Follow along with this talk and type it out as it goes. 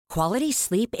Quality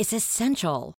sleep is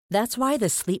essential. That's why the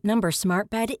Sleep Number Smart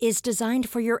Bed is designed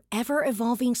for your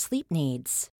ever-evolving sleep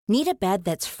needs. Need a bed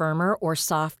that's firmer or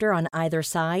softer on either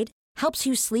side? Helps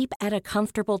you sleep at a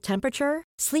comfortable temperature?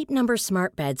 Sleep Number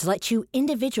Smart Beds let you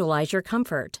individualize your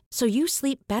comfort, so you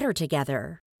sleep better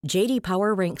together. J.D.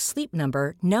 Power ranks Sleep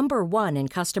Number number 1 in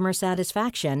customer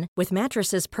satisfaction with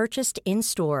mattresses purchased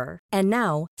in-store. And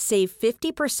now, save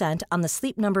 50% on the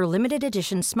Sleep Number Limited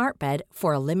Edition Smart Bed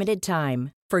for a limited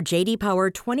time. For J.D. Power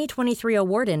 2023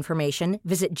 award information,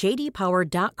 visit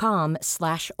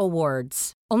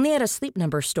jdpower.com/awards. Only at a Sleep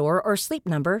Number store or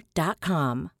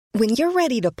sleepnumber.com. When you're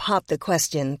ready to pop the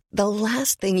question, the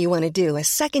last thing you want to do is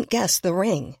second-guess the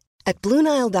ring. At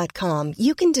BlueNile.com,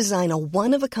 you can design a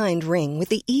one-of-a-kind ring with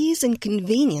the ease and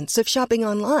convenience of shopping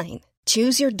online.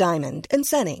 Choose your diamond and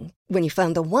setting. When you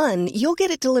find the one, you'll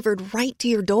get it delivered right to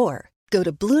your door. Go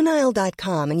to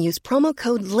BlueNile.com and use promo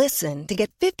code LISTEN to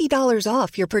get $50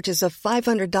 off your purchase of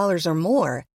 $500 or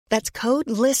more. That's code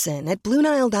LISTEN at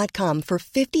BlueNile.com for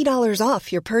 $50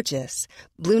 off your purchase.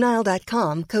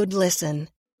 BlueNile.com, code LISTEN.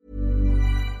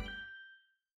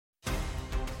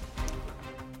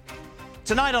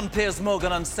 Tonight on Piers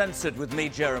Morgan Uncensored with me,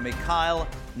 Jeremy Kyle,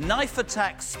 knife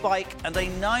attack spike and a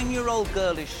 9-year-old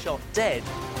girl is shot dead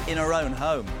in her own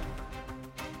home.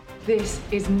 This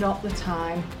is not the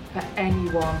time for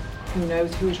anyone who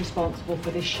knows who is responsible for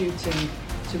this shooting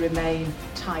to remain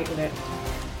tight-lipped.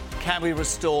 Can we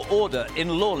restore order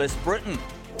in lawless Britain?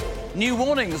 New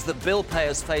warnings that bill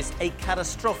payers face a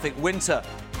catastrophic winter.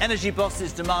 Energy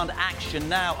bosses demand action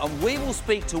now, and we will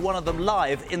speak to one of them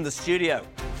live in the studio.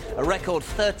 A record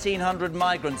 1,300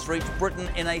 migrants reached Britain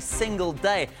in a single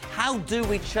day. How do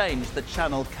we change the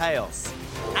Channel chaos?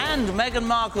 And Meghan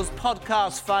Markle's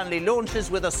podcast finally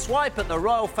launches with a swipe at the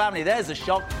royal family. There's a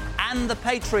shock. And the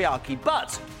patriarchy.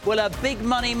 But will a big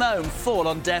money moan fall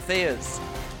on deaf ears?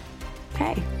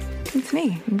 Hey, it's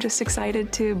me. I'm just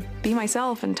excited to be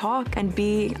myself and talk and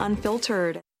be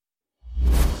unfiltered.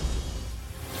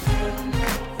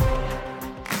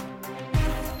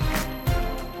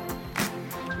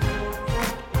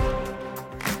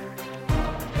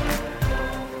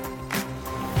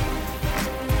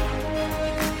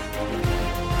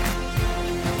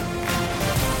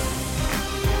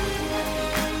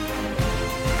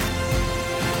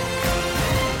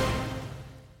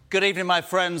 Good evening, my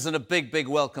friends, and a big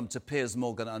welcome to Piers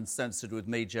Morgan Uncensored with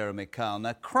me, Jeremy Kyle.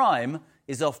 Now, crime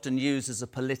is often used as a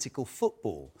political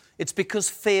football. It's because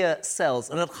fear sells,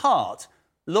 and at heart,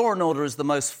 law and order is the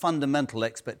most fundamental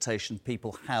expectation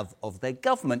people have of their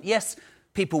government. Yes,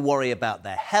 people worry about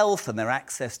their health and their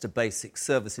access to basic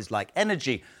services like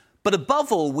energy, but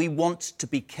above all, we want to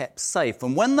be kept safe.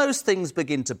 And when those things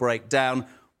begin to break down,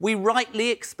 we rightly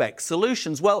expect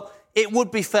solutions. Well, it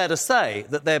would be fair to say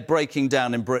that they're breaking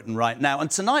down in Britain right now. And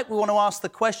tonight we want to ask the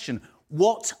question,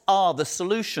 what are the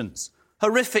solutions?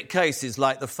 Horrific cases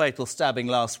like the fatal stabbing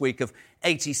last week of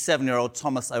 87-year-old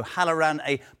Thomas O'Halloran,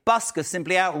 a busker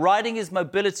simply out riding his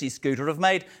mobility scooter, have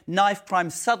made knife crime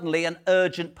suddenly an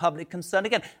urgent public concern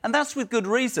again. And that's with good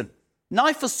reason.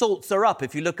 Knife assaults are up.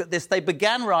 If you look at this, they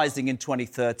began rising in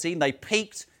 2013. They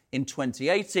peaked in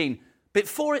 2018.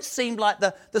 Before it seemed like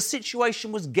the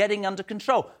situation was getting under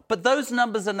control. But those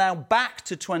numbers are now back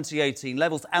to 2018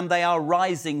 levels, and they are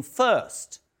rising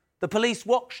first. The police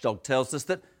watchdog tells us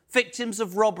that victims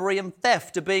of robbery and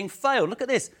theft are being failed. Look at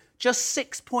this. Just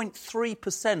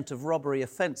 6.3% of robbery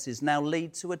offences now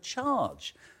lead to a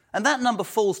charge. And that number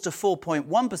falls to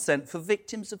 4.1% for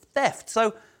victims of theft.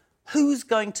 So who's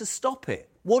going to stop it?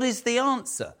 What is the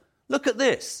answer? Look at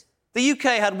this. The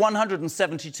UK had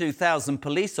 172,000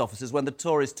 police officers when the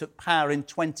Tories took power in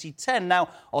 2010. Now,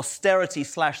 austerity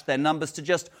slashed their numbers to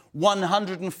just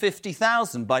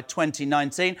 150,000 by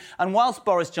 2019. And whilst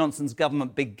Boris Johnson's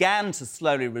government began to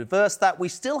slowly reverse that, we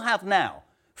still have now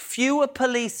fewer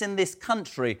police in this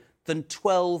country than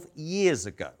 12 years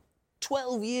ago.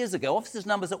 12 years ago, officers'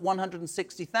 numbers at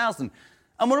 160,000.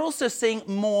 And we're also seeing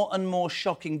more and more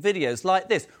shocking videos like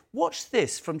this. Watch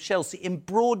this from Chelsea in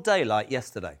broad daylight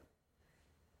yesterday.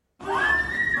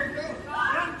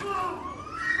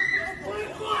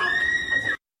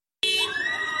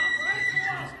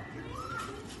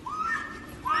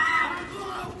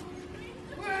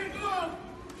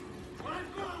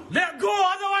 Let go,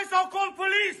 otherwise I'll call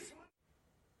police!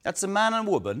 That's a man and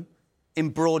woman in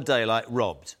broad daylight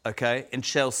robbed, OK, in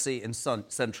Chelsea in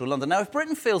central London. Now, if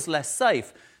Britain feels less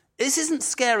safe, this isn't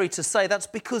scary to say, that's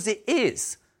because it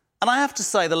is. And I have to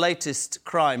say, the latest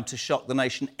crime to shock the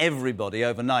nation, everybody,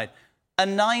 overnight. A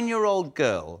 9-year-old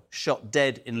girl shot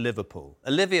dead in Liverpool.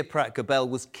 Olivia Pratt-Gabel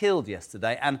was killed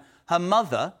yesterday, and her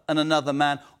mother and another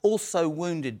man also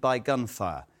wounded by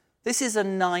gunfire. This is a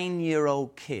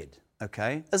 9-year-old kid,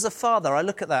 OK? As a father, I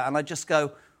look at that and I just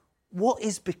go, what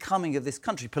is becoming of this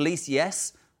country? Police,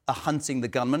 yes, are hunting the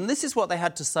gunman. And this is what they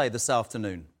had to say this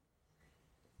afternoon.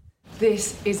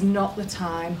 This is not the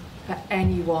time for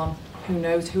anyone who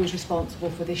knows who is responsible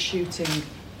for this shooting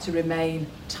to remain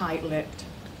tight-lipped.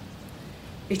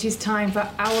 It is time for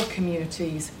our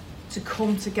communities to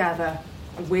come together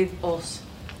with us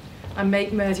and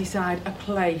make Merseyside a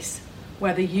place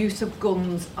where the use of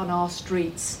guns on our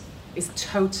streets is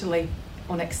totally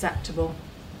unacceptable,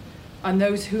 and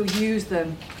those who use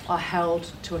them are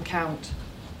held to account.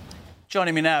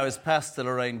 Joining me now is Pastor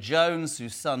Lorraine Jones,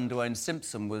 whose son, Dwayne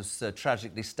Simpson, was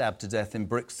tragically stabbed to death in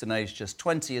Brixton, aged just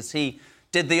 20, as he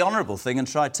did the honourable thing and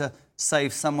tried to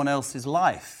save someone else's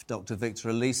life. Dr Victor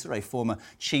Elisa, a former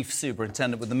chief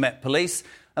superintendent with the Met Police.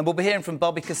 And we'll be hearing from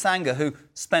Bobby Kasanga, who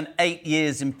spent 8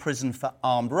 years in prison for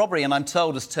armed robbery and I'm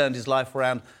told has turned his life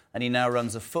around, and he now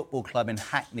runs a football club in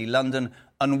Hackney, London,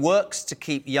 and works to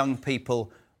keep young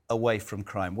people away from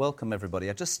crime. Welcome, everybody.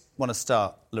 I just want to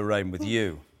start, Lorraine, with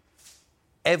you.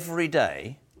 Every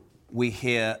day we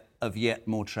hear of yet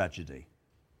more tragedy.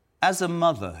 As a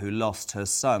mother who lost her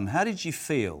son, how did you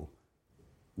feel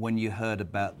when you heard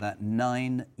about that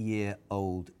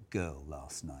 9-year-old girl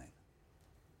last night?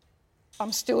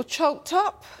 I'm still choked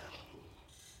up.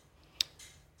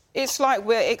 It's like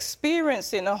we're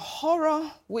experiencing a horror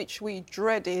which we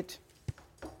dreaded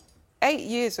 8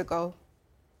 years ago.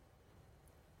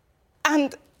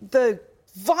 And the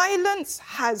violence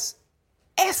has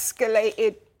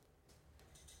escalated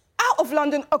out of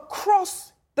London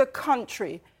across the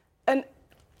country. An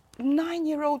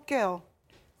 9-year-old girl,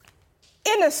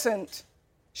 innocent,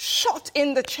 shot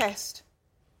in the chest.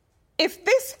 If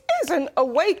this isn't a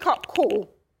wake-up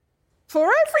call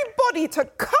for everybody to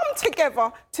come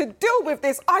together to deal with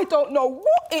this, I don't know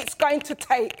what it's going to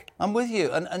take. I'm with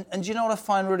you. And you know what I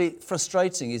find really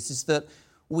frustrating is that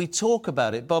we talk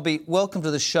about it. Bobby, welcome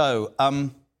to the show.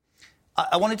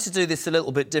 I wanted to do this a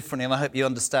little bit differently, and I hope you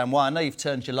understand why. I know you've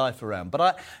turned your life around,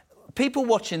 but people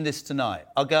watching this tonight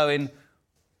are going,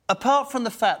 apart from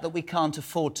the fact that we can't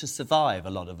afford to survive,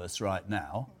 a lot of us right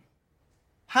now,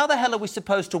 how the hell are we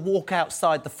supposed to walk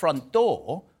outside the front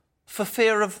door for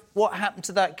fear of what happened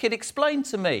to that kid? Explain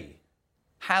to me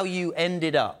how you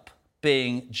ended up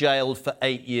being jailed for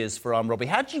 8 years for armed robbery.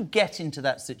 How did you get into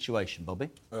that situation, Bobby?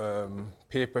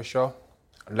 Peer pressure,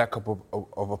 lack of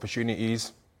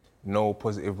opportunities, no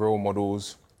positive role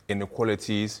models,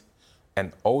 inequalities,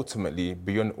 and ultimately,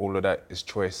 beyond all of that, is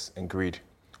choice and greed.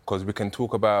 Because we can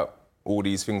talk about all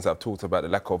these things I've talked about, the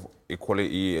lack of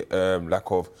equality,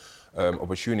 lack of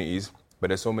opportunities, but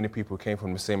there's so many people who came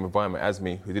from the same environment as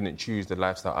me who didn't choose the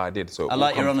lifestyle I did. So I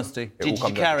like your honesty. Did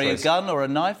you carry a gun or a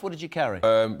knife? What did you carry?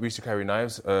 We used to carry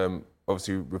knives.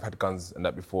 Obviously, we've had guns and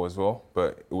that before as well,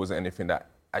 but it wasn't anything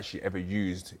that actually ever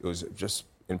used. It was just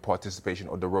in participation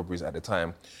of the robberies at the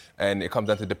time. And it comes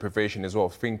down to deprivation as well,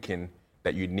 thinking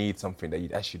that you need something that you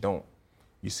actually don't.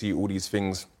 You see all these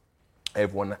things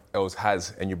everyone else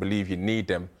has and you believe you need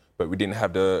them, but we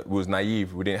was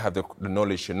naive, we didn't have the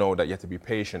knowledge to know that you have to be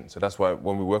patient. So that's why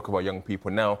when we work with our young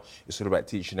people now, it's sort of about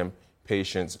teaching them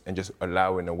patience and just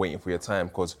allowing and waiting for your time,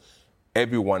 because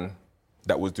everyone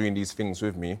that was doing these things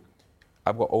with me,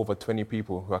 I've got over 20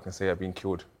 people who I can say have been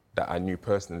killed that I knew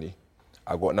personally.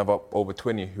 I've got another over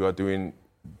 20 who are doing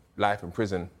life in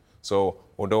prison. So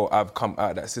although I've come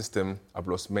out of that system, I've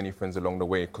lost many friends along the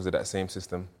way because of that same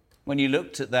system. When you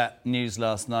looked at that news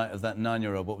last night of that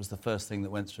 9-year-old, what was the first thing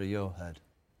that went through your head?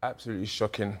 Absolutely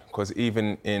shocking, because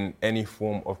even in any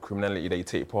form of criminality that you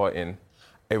take part in,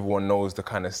 everyone knows the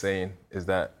kind of saying is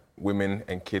that women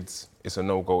and kids, it's a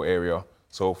no-go area.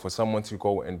 So for someone to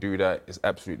go and do that is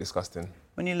absolutely disgusting.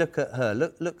 When you look at her,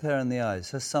 look her in the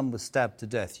eyes. Her son was stabbed to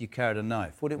death. You carried a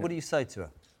knife. What do you say to her?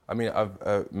 I mean,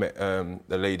 I've met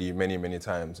the lady many, many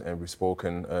times, and we've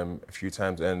spoken a few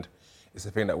times, and it's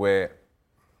a thing that where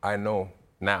I know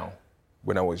now,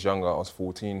 when I was younger, I was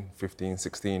 14, 15,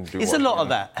 16... It's a lot of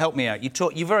that. Help me out.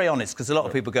 You're very honest, because a lot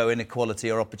of people go inequality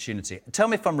or opportunity. Tell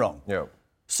me if I'm wrong. Yeah.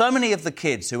 So many of the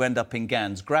kids who end up in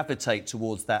gangs gravitate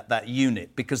towards that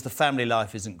unit because the family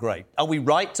life isn't great. Are we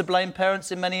right to blame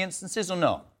parents in many instances or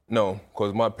not? No,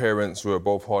 because my parents were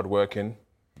both hard-working.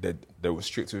 They were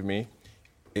strict with me.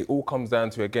 It all comes down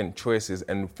to, again, choices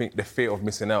and the fear of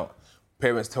missing out.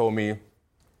 Parents tell me,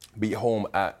 be home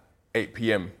at 8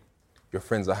 p.m, your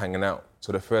friends are hanging out.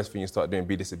 So the first thing you start doing,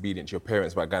 be disobedient to your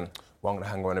parents by going, well, I'm going to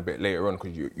hang around a bit later on,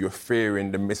 because you're fearing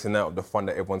the missing out of the fun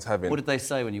that everyone's having. What did they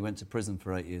say when you went to prison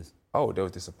for 8 years? Oh, they were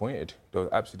disappointed. They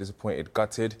were absolutely disappointed,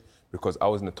 gutted, because I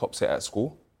was in the top set at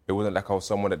school. It wasn't like I was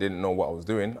someone that didn't know what I was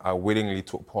doing. I willingly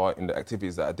took part in the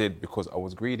activities that I did because I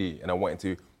was greedy and I wanted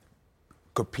to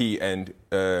compete and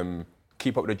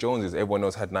keep up with the Joneses. Everyone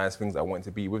else had nice things. I wanted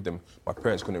to be with them. My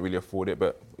parents couldn't really afford it,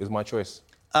 but it was my choice.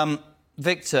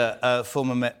 Victor,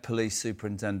 former Met Police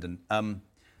Superintendent,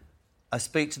 I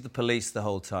speak to the police the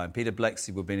whole time. Peter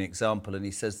Blexley would be an example, and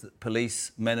he says that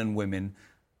police, men and women,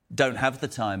 don't have the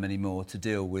time anymore to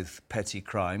deal with petty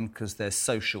crime because they're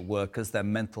social workers, they're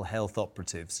mental health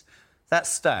operatives. That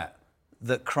stat,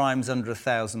 that crimes under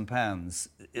 £1,000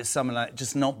 is something like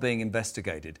just not being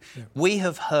investigated. Yeah. We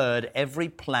have heard every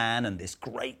plan and this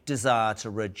great desire to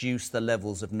reduce the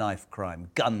levels of knife crime,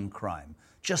 gun crime,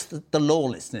 just the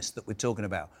lawlessness that we're talking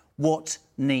about. What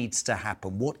needs to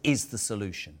happen? What is the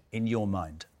solution, in your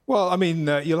mind? Well, I mean,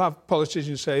 you'll have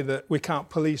politicians say that we can't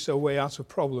police our way out of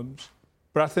problems,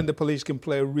 but I think the police can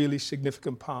play a really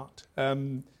significant part.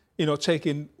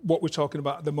 Taking what we're talking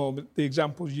about at the moment, the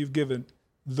examples you've given,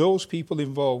 those people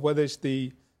involved, whether it's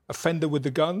the offender with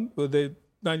the gun, where the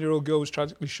 9-year-old girl was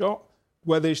tragically shot,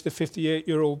 whether it's the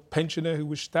 58-year-old pensioner who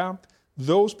was stabbed,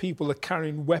 those people are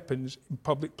carrying weapons in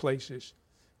public places.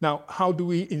 Now, how do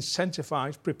we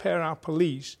incentivise, prepare our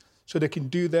police so they can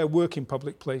do their work in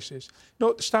public places?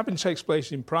 The stabbing takes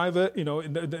place in private, in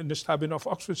the stabbing off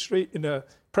Oxford Street, in the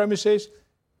premises.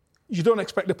 You don't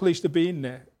expect the police to be in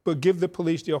there, but give the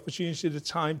police the opportunity, the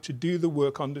time to do the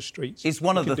work on the streets. It's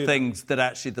one of the things that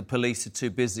actually the police are too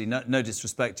busy, no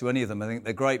disrespect to any of them, I think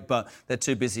they're great, but they're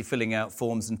too busy filling out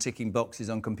forms and ticking boxes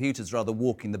on computers rather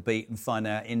walking the beat and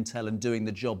finding out intel and doing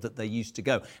the job that they used to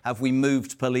go. Have we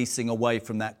moved policing away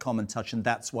from that common touch and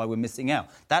that's why we're missing out?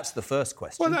 That's the first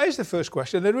question. Well, that is the first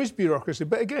question. There is bureaucracy,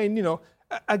 but again,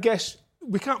 I guess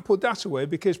we can't put that away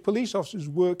because police officers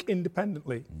work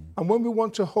independently. And when we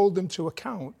want to hold them to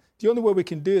account, the only way we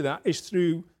can do that is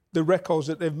through the records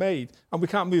that they've made. And we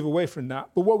can't move away from that.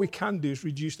 But what we can do is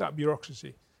reduce that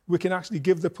bureaucracy. We can actually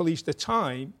give the police the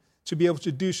time to be able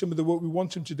to do some of the work we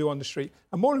want them to do on the street.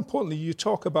 And more importantly, you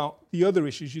talk about the other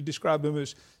issues. You describe them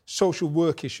as social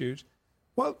work issues.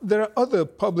 Well, there are other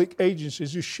public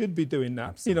agencies who should be doing that.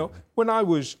 Absolutely. When I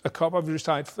was a cop, I've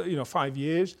retired for 5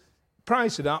 years. Prior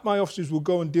to that, my officers would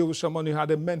go and deal with someone who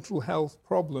had a mental health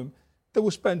problem. They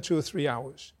would spend 2 or 3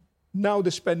 hours. Now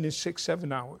they're spending 6,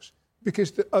 7 hours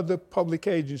because the other public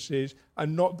agencies are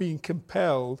not being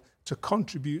compelled to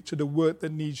contribute to the work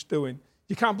that needs doing.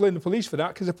 You can't blame the police for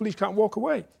that because the police can't walk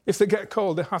away. If they get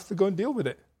called, they have to go and deal with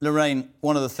it. Lorraine,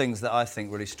 one of the things that I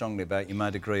think really strongly about, you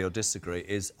might agree or disagree,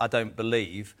 is I don't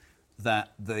believe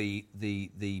that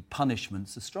the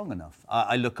punishments are strong enough.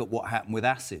 I look at what happened with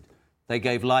acid. They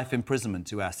gave life imprisonment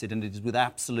to acid, and it is with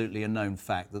absolutely a known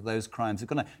fact that those crimes have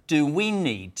gone on. Do we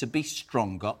need to be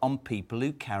stronger on people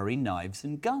who carry knives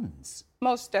and guns?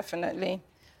 Most definitely.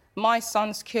 My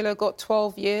son's killer got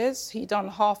 12 years. He done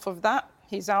half of that.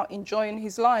 He's out enjoying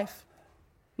his life.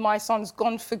 My son's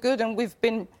gone for good, and we've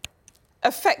been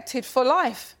affected for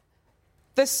life.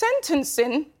 The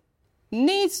sentencing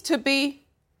needs to be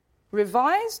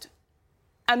revised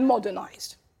and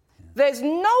modernised. There's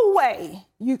no way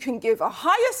you can give a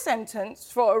higher sentence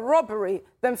for a robbery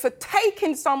than for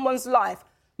taking someone's life.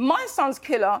 My son's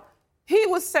killer, he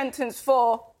was sentenced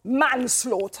for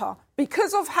manslaughter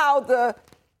because of how the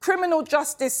criminal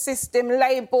justice system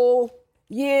label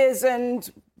years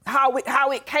and how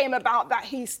it came about that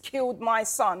he's killed my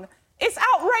son. It's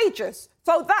outrageous.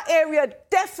 So that area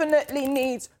definitely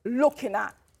needs looking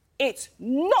at. It's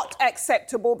not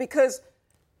acceptable because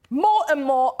more and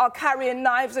more are carrying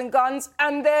knives and guns,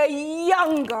 and they're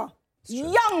younger.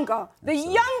 Younger. The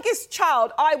youngest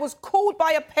child I was called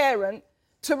by a parent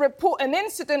to report an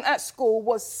incident at school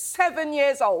was 7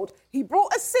 years old. He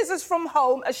brought a scissors from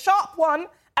home, a sharp one,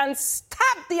 and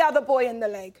stabbed the other boy in the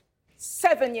leg.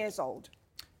 7 years old.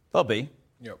 Bobby?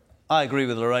 Yep. I agree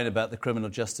with Lorraine about the criminal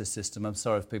justice system. I'm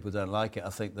sorry if people don't like it. I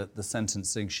think that the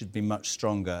sentencing should be much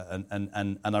stronger,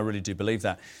 and I really do believe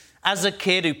that. As a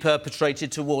kid who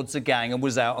perpetrated towards a gang and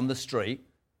was out on the street,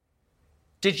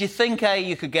 did you think, A,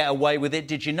 you could get away with it?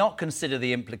 Did you not consider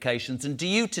the implications? And do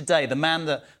you today, the man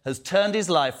that has turned his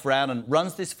life around and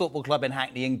runs this football club in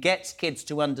Hackney and gets kids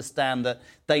to understand that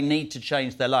they need to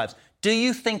change their lives, do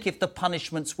you think if the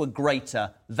punishments were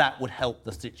greater, that would help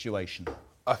the situation?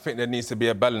 I think there needs to be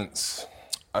a balance.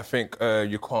 I think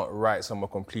you can't write someone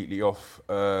completely off.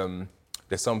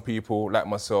 There's some people, like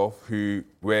myself,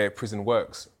 where prison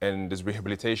works and there's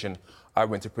rehabilitation. I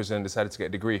went to prison and decided to get a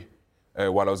degree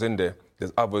while I was in there.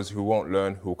 There's others who won't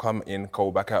learn, who will come in,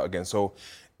 go back out again. So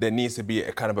there needs to be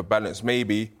a kind of a balance.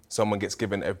 Maybe someone gets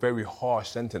given a very harsh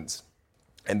sentence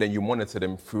and then you monitor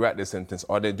them throughout the sentence.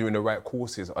 Are they doing the right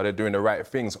courses? Are they doing the right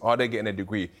things? Are they getting a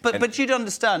degree? But you'd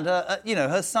understand,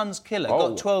 her son's killer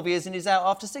got 12 years and he's out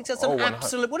after 6. That's an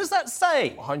absolute... What does that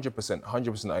say?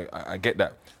 100%. I get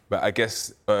that. But I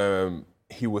guess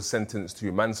he was sentenced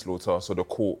to manslaughter, so the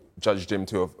court judged him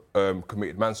to have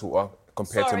committed manslaughter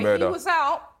compared to murder. He was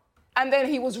out and then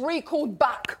he was recalled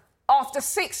back after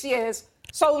 6 years.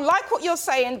 So, like what you're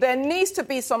saying, there needs to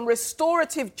be some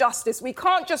restorative justice. We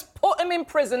can't just put them in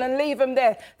prison and leave them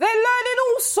there. They're learning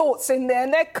all sorts in there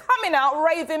and they're coming out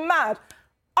raving mad.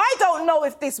 I don't know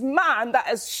if this man that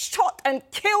has shot and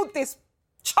killed this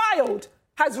child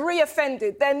has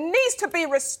reoffended. There needs to be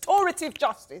restorative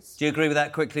justice. Do you agree with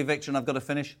that quickly, Victor, and I've got to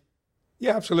finish?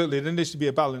 Yeah, absolutely. There needs to be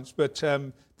a balance, but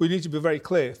we need to be very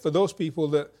clear. For those people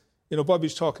that,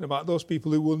 Bobby's talking about, those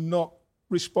people who will not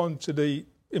respond to the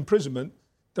imprisonment,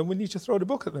 then we need to throw the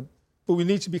book at them. But we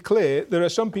need to be clear, there are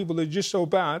some people that are just so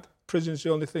bad, prison's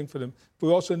the only thing for them. But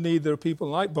we also need, there are people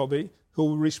like Bobby who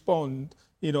will respond,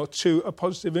 to a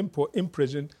positive input in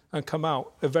prison and come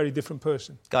out a very different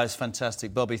person. Guys,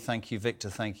 fantastic. Bobby, thank you.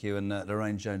 Victor, thank you. And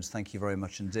Lorraine Jones, thank you very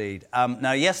much indeed.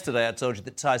 Now, yesterday I told you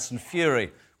that Tyson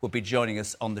Fury would be joining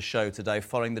us on the show today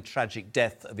following the tragic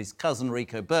death of his cousin,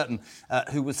 Rico Burton,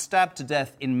 who was stabbed to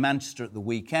death in Manchester at the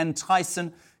weekend.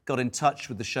 Tyson got in touch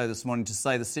with the show this morning to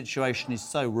say the situation is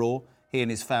so raw, he and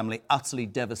his family utterly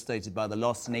devastated by the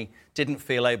loss, and he didn't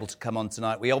feel able to come on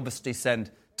tonight. We obviously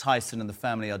send Tyson and the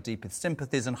family our deepest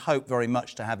sympathies and hope very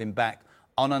much to have him back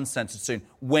on Uncensored soon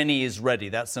when he is ready.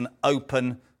 That's an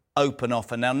open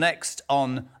offer. Now, next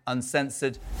on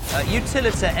Uncensored,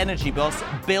 Utilita energy boss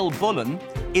Bill Bullen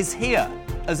is here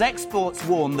as experts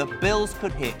warn that bills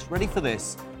could hit, ready for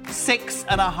this,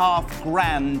 $6.5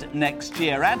 grand next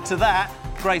year. Add to that,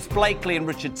 Grace Blakely and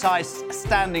Richard Tice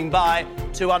standing by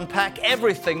to unpack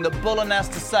everything that Bullen has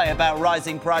to say about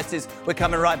rising prices. We're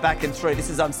coming right back in 3.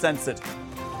 This is Uncensored.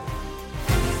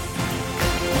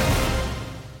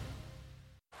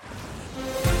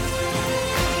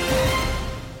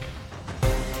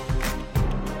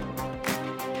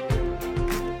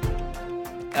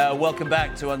 Welcome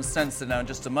back to Uncensored. Now, in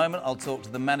just a moment, I'll talk to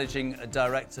the Managing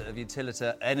Director of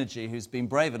Utilita Energy, who's been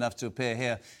brave enough to appear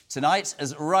here tonight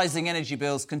as rising energy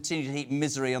bills continue to heap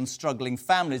misery on struggling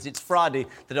families. It's Friday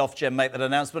that Ofgem make that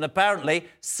announcement. Apparently,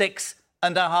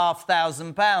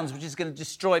 £6,500, which is going to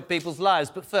destroy people's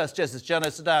lives. But first, just as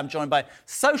journalist today, I'm joined by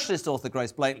socialist author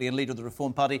Grace Blakely and leader of the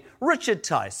Reform Party, Richard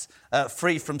Tice,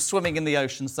 free from swimming in the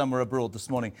ocean somewhere abroad this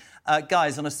morning.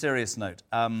 Guys, on a serious note,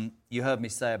 you heard me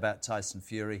say about Tyson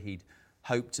Fury. He'd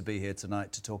hoped to be here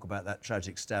tonight to talk about that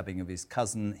tragic stabbing of his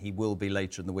cousin. He will be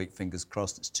later in the week, fingers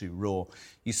crossed, it's too raw.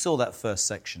 You saw that first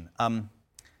section.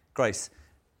 Grace,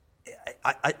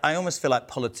 I almost feel like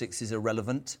politics is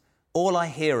irrelevant. All I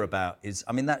hear about is,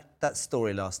 that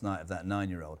story last night of that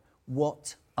 9-year-old.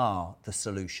 What are the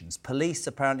solutions? Police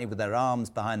apparently with their arms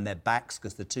behind their backs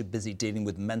because they're too busy dealing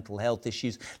with mental health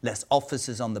issues, less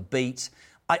officers on the beat.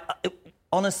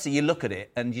 Honestly, you look at it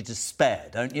and you despair,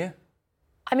 don't you?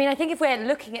 I think if we're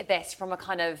looking at this from a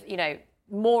kind of,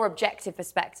 more objective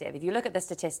perspective, if you look at the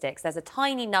statistics, there's a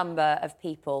tiny number of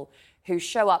people who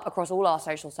show up across all our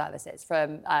social services,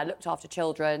 from looked after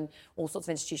children, all sorts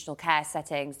of institutional care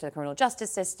settings, to the criminal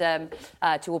justice system,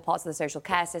 to all parts of the social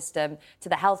care system, to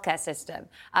the healthcare system.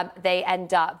 They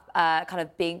end up kind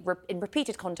of being in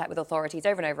repeated contact with authorities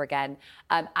over and over again,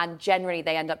 and generally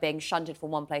they end up being shunted from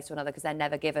one place to another because they're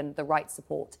never given the right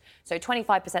support. So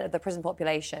 25% of the prison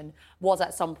population was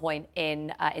at some point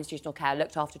in institutional care,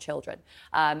 looked after children,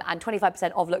 and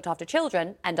 25% of looked after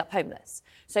children end up homeless.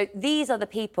 So these are the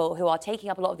people who are taking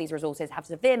up a lot of these resources, have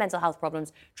severe mental health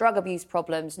problems, drug abuse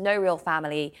problems, no real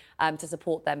family to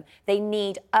support them. They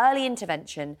need early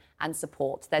intervention and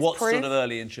support. There's what proof. Sort of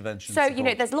early intervention So,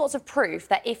 support? There's lots of proof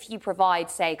that if you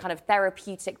provide, say, kind of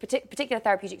particular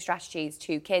therapeutic strategies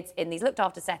to kids in these looked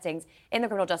after settings, in the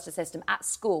criminal justice system, at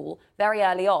school, very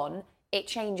early on, it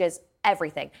changes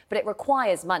everything. But it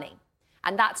requires money.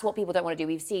 And that's what people don't want to do.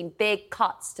 We've seen big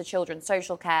cuts to children's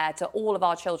social care, to all of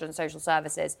our children's social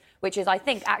services, which is, I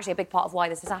think, actually a big part of why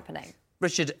this is happening.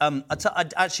 Richard,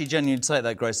 I'd actually genuinely say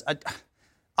that, Grace.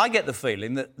 I get the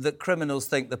feeling that criminals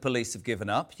think the police have given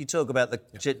up. You talk about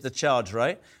the charge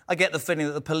rate. I get the feeling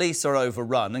that the police are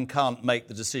overrun and can't make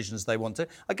the decisions they want to.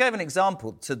 I gave an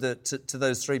example to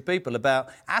those 3 people about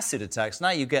acid attacks. Now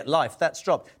you get life. That's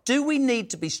dropped. Do we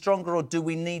need to be stronger or do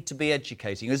we need to be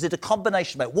educating? Or is it a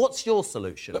combination of it? What's your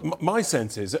solution? My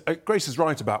sense is, Grace is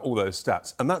right about all those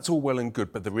stats, and that's all well and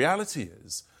good, but the reality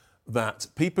is that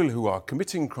people who are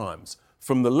committing crimes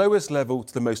from the lowest level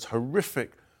to the most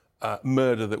horrific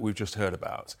murder that we've just heard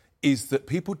about, is that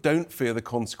people don't fear the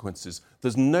consequences.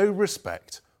 There's no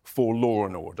respect for law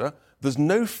and order. There's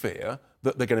no fear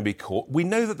that they're going to be caught. We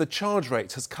know that the charge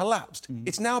rate has collapsed.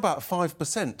 It's now about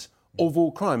 5% of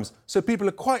all crimes. So people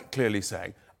are quite clearly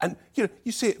saying, and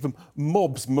you see it from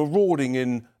mobs marauding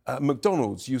in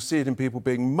McDonald's. You see it in people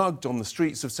being mugged on the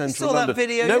streets of central London. That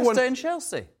video yesterday in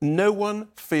Chelsea. No one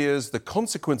fears the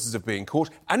consequences of being caught.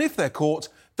 And if they're caught,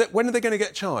 when are they going to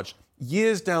get charged?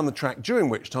 Years down the track, during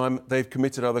which time they've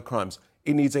committed other crimes.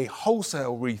 It needs a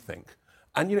wholesale rethink.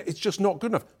 And, it's just not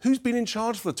good enough. Who's been in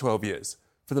charge for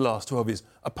the last 12 years?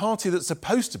 A party that's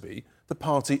supposed to be the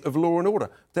party of law and order.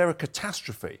 They're a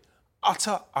catastrophe.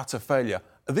 Utter failure.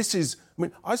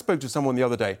 I spoke to someone the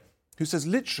other day who says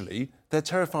literally they're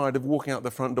terrified of walking out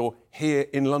the front door here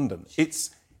in London.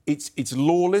 It's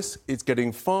lawless, it's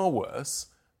getting far worse,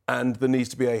 and there needs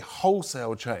to be a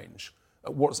wholesale change.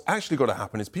 What's actually got to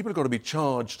happen is people have got to be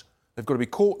charged, they've got to be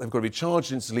caught, they've got to be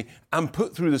charged instantly and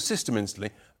put through the system instantly.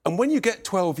 And when you get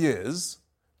 12 years,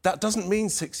 that doesn't mean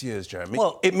 6 years, Jeremy.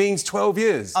 Well, it means 12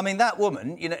 years. I mean, that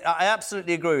woman, I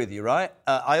absolutely agree with you, right?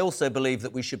 I also believe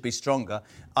that we should be stronger.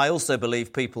 I also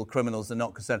believe criminals are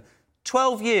not concerned.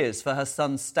 12 years for her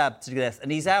son stabbed to death,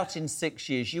 and he's out in 6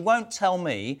 years. You won't tell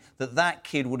me that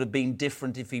kid would have been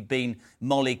different if he'd been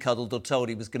mollycoddled or told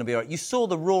he was going to be all right. You saw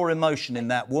the raw emotion in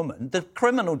that woman. The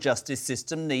criminal justice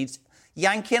system needs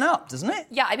yanking up, doesn't it?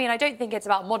 Yeah, I mean, I don't think it's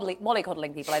about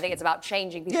mollycoddling people. I think it's about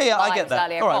changing people's lives. I get that.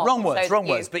 Earlier all right, on, wrong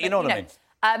words, but you know what I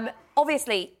mean.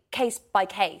 Obviously, case by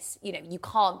case, you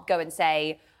can't go and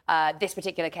say this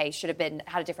particular case should have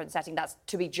had a different setting. That's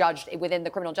to be judged within the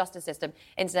criminal justice system.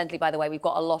 Incidentally, by the way, we've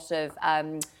got a lot of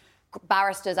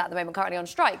barristers at the moment currently on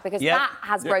strike because that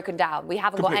has broken down. We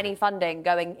haven't got any funding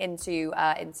going into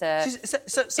that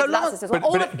system.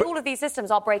 All of these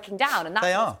systems are breaking down, and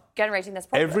that's what's generating this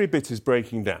problem. Every bit is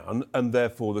breaking down, and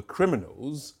therefore the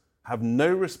criminals have no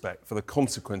respect for the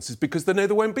consequences because they know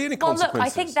there won't be any consequences. Well, look, I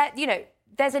think that,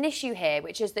 there's an issue here,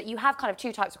 which is that you have kind of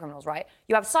two types of criminals, right?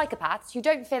 You have psychopaths who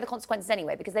don't fear the consequences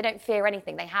anyway because they don't fear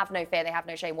anything. They have no fear, they have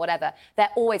no shame, whatever. They're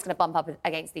always going to bump up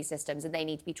against these systems and they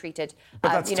need to be treated...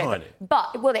 But that's tiny.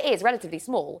 Well, it is relatively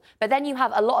small. But then you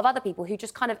have a lot of other people who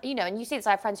just kind of, and you see this,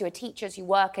 I have friends who are teachers who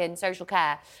work in social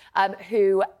care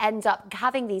who end up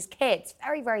having these kids,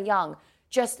 very, very young,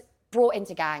 just brought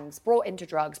into gangs, brought into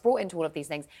drugs, brought into all of these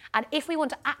things. And if we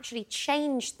want to actually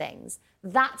change things,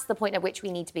 that's the point at which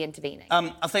we need to be intervening.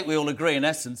 I think we all agree in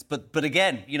essence, but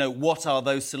again, what are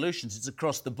those solutions? It's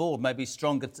across the board. Maybe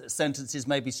stronger sentences,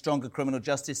 maybe stronger criminal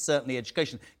justice, certainly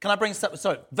education. Can I bring something...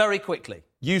 Sorry, very quickly.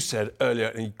 You said earlier,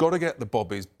 and you've got to get the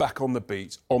bobbies back on the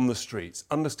beat, on the streets,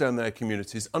 understand their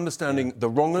communities, understanding the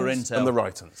wrong-uns and the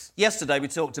right-uns. Yesterday we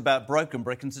talked about broken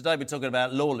Britain, and today we're talking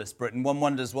about lawless Britain. One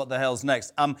wonders what the hell's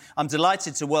next. I'm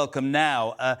delighted to welcome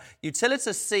now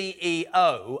Utilita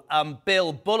CEO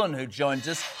Bill Bullen, who joined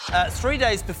us 3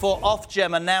 days before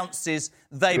Ofgem announces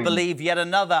they believe yet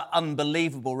another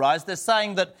unbelievable rise. They're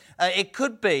saying that it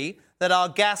could be that our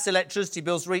gas electricity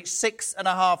bills reach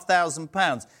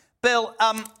 £6,500. Bill,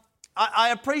 I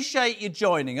appreciate you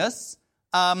joining us.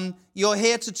 You're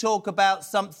here to talk about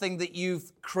something that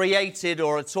you've created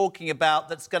or are talking about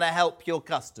that's going to help your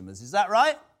customers. Is that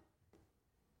right?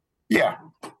 Yeah.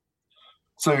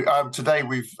 So today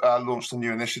we've launched a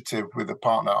new initiative with a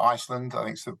partner, Iceland. I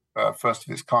think it's the first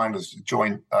of its kind as a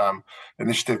joint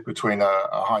initiative between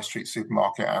a high street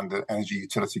supermarket and an energy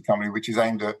utility company, which is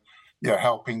aimed at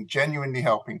genuinely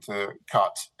helping to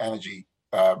cut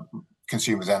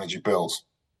consumers' energy bills.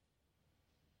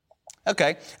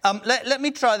 OK. Let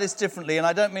me try this differently, and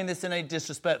I don't mean this in a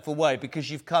disrespectful way, because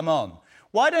you've come on.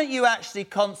 Why don't you actually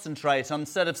concentrate on,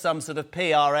 instead of some sort of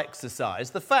PR exercise?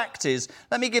 The fact is,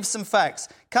 let me give some facts.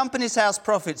 Companies' house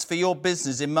profits for your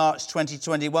business in March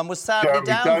 2021 was sadly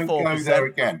down 4%. Don't go there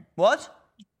again. What?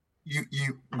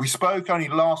 We spoke only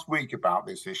last week about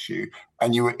this issue,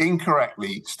 and you were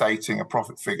incorrectly stating a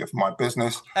profit figure for my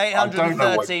business.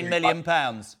 £813 million.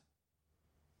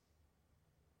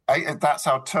 That's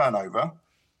our turnover.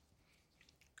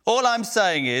 All I'm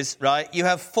saying is, right, you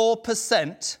have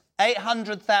 4%,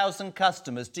 800,000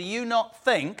 customers. Do you not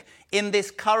think, in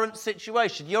this current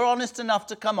situation, you're honest enough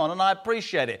to come on, and I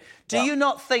appreciate it, do you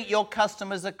not think your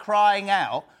customers are crying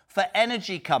out for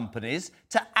energy companies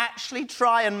to actually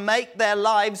try and make their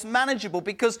lives manageable?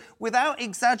 Because without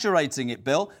exaggerating it,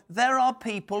 Bill, there are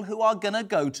people who are going to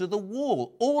go to the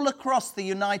wall all across the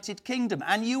United Kingdom,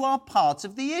 and you are part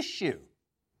of the issue.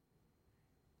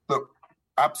 Look,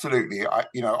 absolutely.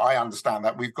 I understand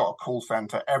that. We've got a call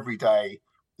centre every day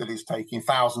that is taking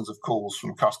thousands of calls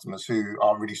from customers who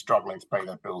are really struggling to pay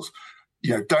their bills.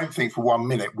 don't think for 1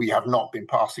 minute we have not been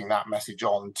passing that message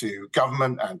on to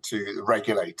government and to the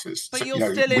regulators. But you're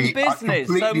still in business,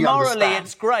 so morally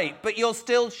it's great, but you're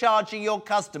still charging your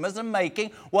customers and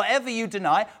making, whatever you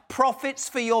deny, profits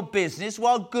for your business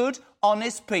while good,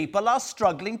 honest people are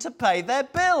struggling to pay their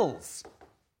bills.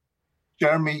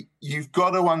 Jeremy, you've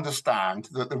got to understand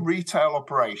that the retail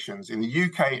operations in the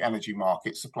UK energy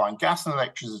market supplying gas and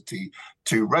electricity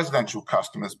to residential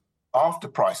customers after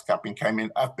price capping came in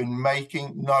have been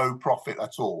making no profit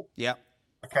at all. Yeah.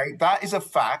 Okay, that is a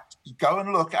fact. You go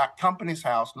and look at Companies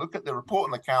House, look at the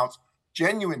report and accounts,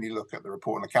 genuinely look at the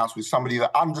report and accounts with somebody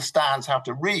that understands how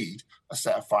to read a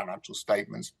set of financial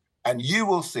statements, and you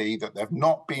will see that they've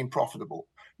not been profitable.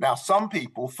 Now, some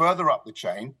people further up the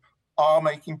chain are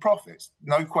making profits.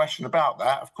 No question about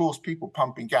that. Of course, people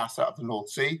pumping gas out of the North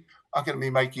Sea are going to be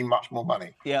making much more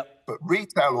money. Yeah. But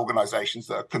retail organisations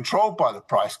that are controlled by the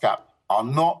price cap are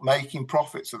not making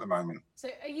profits at the moment. So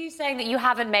are you saying that you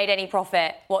haven't made any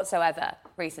profit whatsoever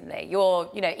recently? Your,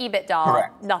 EBITDA,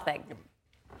 Correct. Nothing.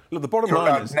 Look, the bottom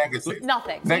line is... Negative.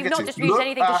 Nothing. So Negative. you've not distributed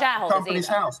anything to shareholders Companies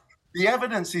either. House. The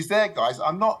evidence is there, guys.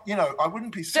 I'm not, I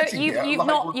wouldn't be sitting here. So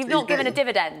you've not given a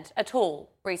dividend at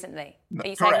all recently. Are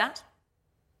you saying that?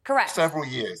 Correct. Several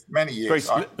years, many years. Grace,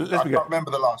 I can't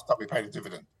remember the last time we paid a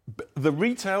dividend. The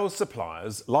retail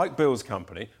suppliers, like Bill's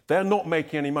company, they're not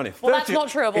making any money. Well, that's not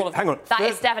true of all of them. Hang on. That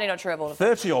is definitely not true of all of them.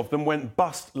 30 of them went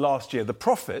bust last year. The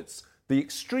profits, the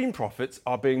extreme profits,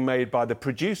 are being made by the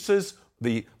producers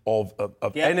of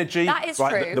energy. That is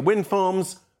true. The wind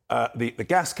farms, the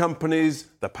gas companies,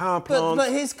 the power plants.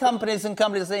 But his companies and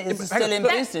companies are still in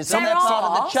business. They're part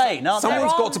of the chain, aren't they?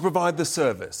 Someone's got to provide the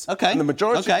service. Okay. And the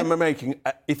majority of them are making,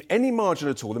 if any margin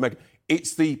at all, they're making...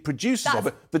 It's the producers of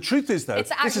it. The truth is, though,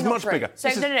 this is much bigger. So,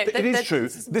 no. It is true.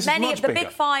 This is much bigger. Many of the big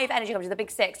 5 energy companies, the big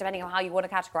 6, depending on how you want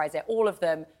to categorise it, all of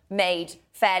them made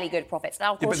fairly good profits.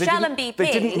 Now, of course, Shell and BP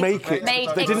they didn't make it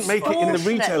in the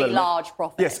retail large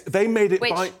profits. Yes, they made it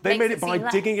by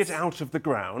digging it out of the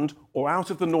ground or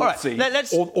out of the North Sea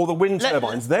or the wind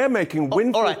turbines. They're making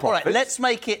windfall profits. All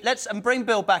right, let's bring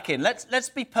Bill back in. Let's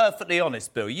be perfectly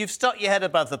honest, Bill. You've stuck your head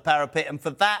above the parapet, and for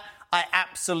that, I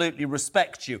absolutely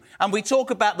respect you. And we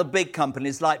talk about the big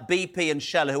companies like BP and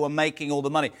Shell who are making all the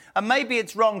money. And maybe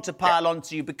it's wrong to pile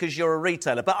onto you because you're a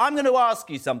retailer. But I'm going to ask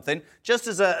you something, just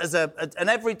as an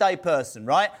everyday person,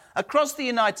 right? Across the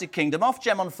United Kingdom,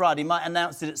 Ofgem on Friday might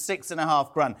announce it at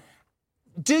 $6,500.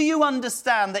 Do you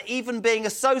understand that even being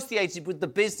associated with the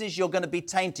business, you're going to be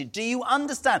tainted? Do you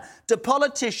understand? Do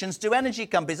politicians, do energy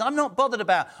companies? I'm not bothered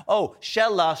about,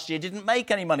 Shell last year didn't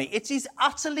make any money. It is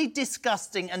utterly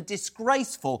disgusting and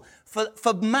disgraceful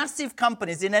for massive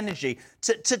companies in energy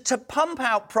to pump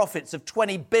out profits of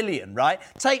 20 billion, right?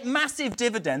 Take massive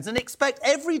dividends and expect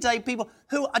everyday people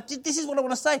who, this is what I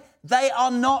want to say, they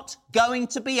are not going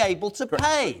to be able to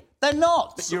pay. They're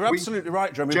not. You're absolutely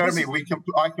right, Jeremy.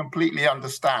 I completely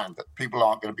understand that people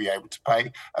aren't going to be able to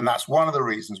pay, and that's one of the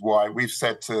reasons why we've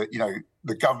said to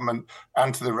the government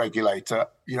and to the regulator,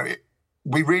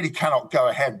 we really cannot go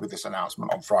ahead with this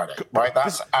announcement on Friday, right?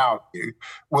 That's our view.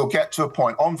 We'll get to a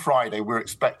point on Friday. We're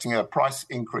expecting a price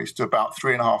increase to about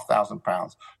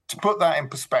 £3,500. To put that in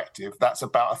perspective, that's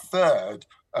about a third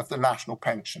of the national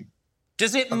pension.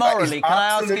 Does it morally, can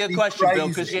I ask you a question, Bill,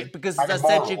 because as I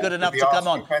said, you're good enough to come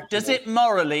on. Does it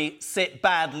morally sit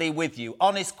badly with you?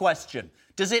 Honest question.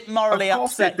 Does it morally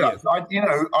upset you?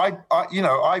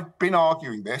 I've been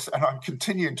arguing this and I'm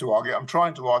continuing to argue. I'm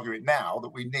trying to argue it now that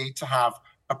we need to have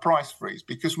a price freeze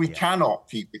because we cannot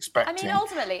keep expecting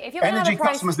ultimately, if you're going to energy have a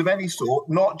price... customers of any sort,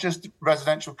 not just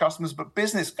residential customers, but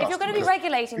business customers. If you're going to be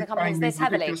regulating the companies this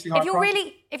heavily,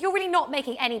 if you're really not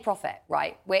making any profit,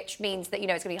 right, which means that, it's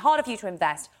going to be harder for you to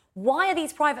invest, why are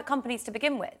these private companies to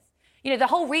begin with? The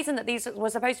whole reason that these were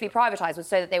supposed to be privatised was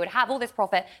so that they would have all this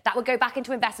profit that would go back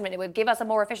into investment. It would give us a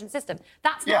more efficient system.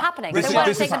 That's not happening. So why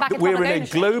don't take them back into We're in a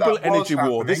global energy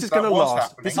war. This is going to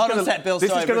last.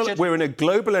 We're in a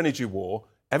global energy war.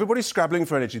 Everybody's scrabbling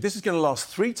for energy. This is going to last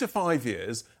 3 to 5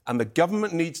 years, and the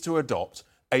government needs to adopt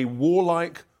a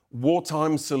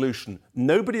wartime solution.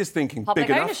 Nobody is thinking public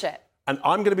big enough. Ownership. And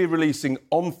I'm going to be releasing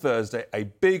on Thursday a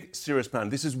big, serious plan.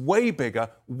 This is way bigger,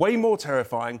 way more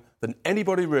terrifying than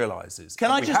anybody realises. We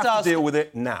have to deal with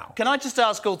it now. Can I just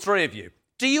ask all three of you,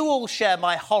 do you all share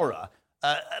my horror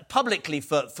publicly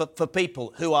for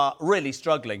people who are really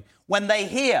struggling when they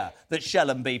hear that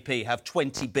Shell and BP have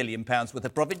 £20 billion worth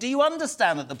of profit? Do you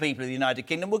understand that the people of the United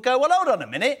Kingdom will go, well, hold on a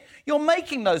minute, you're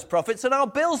making those profits and our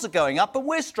bills are going up and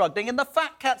we're struggling and the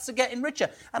fat cats are getting richer?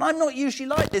 And I'm not usually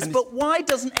like this, but why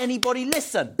doesn't anybody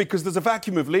listen? Because there's a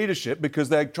vacuum of leadership, because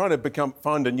they're trying to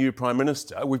find a new Prime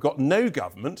Minister. We've got no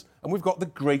government and we've got the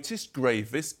greatest,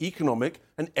 gravest economic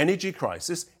and energy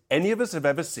crisis any of us have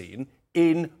ever seen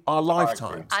in our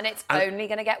lifetimes. And it's only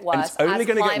going to get worse as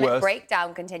climate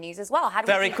breakdown continues as well. How do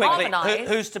Very we quickly, decarbonise?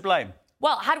 who's to blame?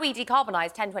 Well, had we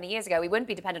decarbonised 10, 20 years ago, we wouldn't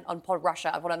be dependent on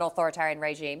Russia, upon an authoritarian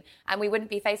regime, and we wouldn't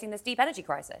be facing this deep energy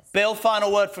crisis. Bill,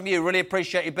 final word from you. Really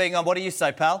appreciate you being on. What do you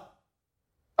say, pal?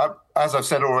 As I've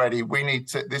said already,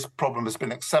 this problem has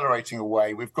been accelerating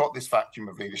away. We've got this vacuum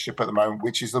of leadership at the moment,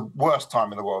 which is the worst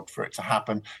time in the world for it to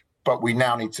happen. But we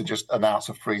now need to just announce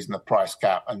a freeze in the price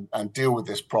cap and deal with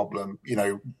this problem,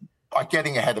 by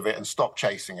getting ahead of it and stop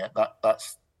chasing it.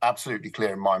 That's absolutely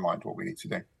clear in my mind what we need to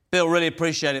do. Bill, really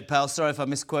appreciate it, pal. Sorry if I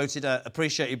misquoted.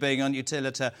 Appreciate you being on,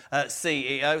 Utilita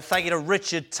CEO. Thank you to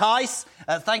Richard Tice.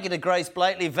 Thank you to Grace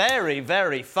Blakely. Very,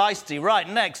 very feisty. Right,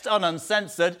 next on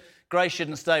Uncensored. Grace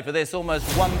shouldn't stay for this. Almost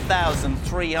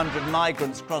 1,300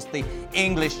 migrants crossed the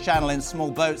English Channel in small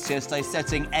boats yesterday,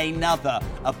 setting another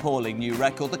appalling new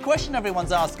record. The question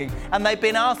everyone's asking, and they've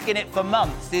been asking it for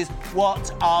months, is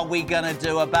what are we going to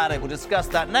do about it? We'll discuss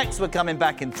that next. We're coming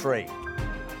back in 3.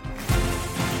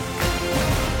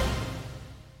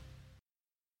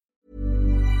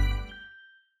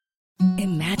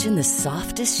 Imagine the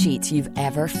softest sheets you've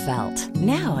ever felt.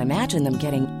 Now imagine them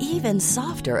getting even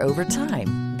softer over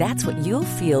time. That's what you'll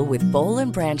feel with Boll &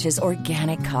 Branch's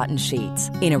organic cotton sheets.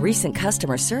 In a recent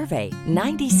customer survey,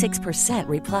 96%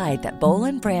 replied that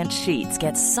Boll & Branch sheets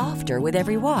get softer with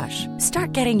every wash.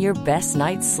 Start getting your best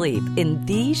night's sleep in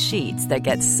these sheets that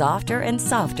get softer and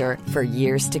softer for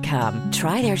years to come.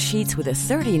 Try their sheets with a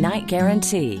 30-night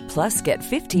guarantee. Plus, get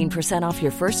 15% off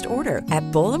your first order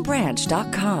at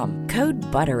bollandbranch.com. Code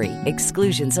BUTTERY.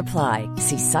 Exclusions apply.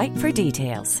 See site for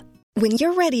details. When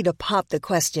you're ready to pop the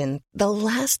question, the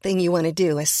last thing you want to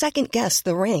do is second-guess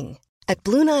the ring. At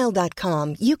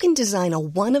BlueNile.com, you can design a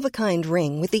one-of-a-kind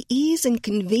ring with the ease and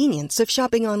convenience of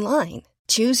shopping online.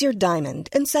 Choose your diamond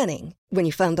and setting. When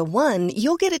you find the one,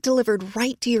 you'll get it delivered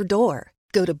right to your door.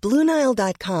 Go to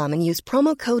BlueNile.com and use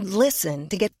promo code LISTEN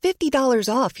to get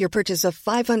 $50 off your purchase of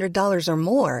 $500 or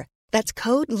more. That's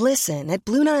code LISTEN at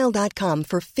BlueNile.com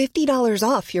for $50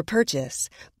 off your purchase.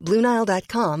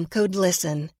 BlueNile.com, code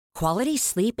LISTEN. Quality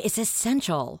sleep is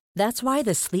essential. That's why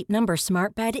the Sleep Number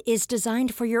Smart Bed is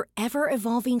designed for your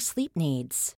ever-evolving sleep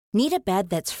needs. Need a bed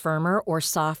that's firmer or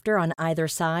softer on either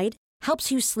side? Helps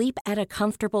you sleep at a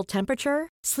comfortable temperature?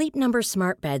 Sleep Number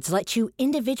Smart Beds let you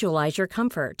individualize your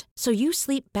comfort, so you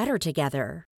sleep better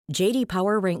together. J.D.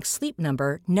 Power ranks Sleep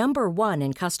Number number 1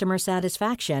 in customer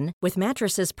satisfaction with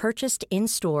mattresses purchased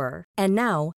in-store. And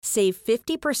now, save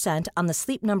 50% on the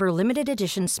Sleep Number Limited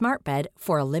Edition Smart Bed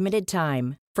for a limited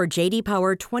time. For J.D.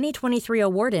 Power 2023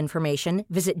 award information,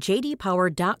 visit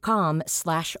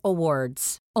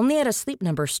jdpower.com/awards. Only at a Sleep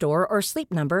Number store or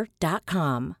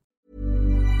sleepnumber.com.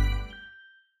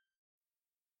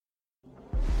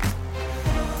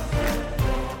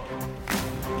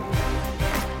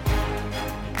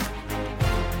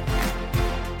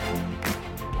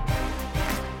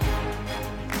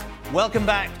 Welcome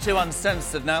back to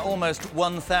Uncensored. Now, almost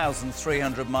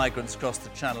 1,300 migrants crossed the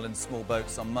Channel in small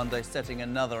boats on Monday, setting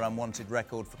another unwanted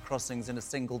record for crossings in a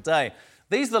single day.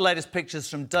 These are the latest pictures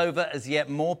from Dover as yet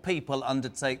more people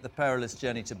undertake the perilous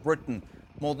journey to Britain.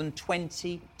 More than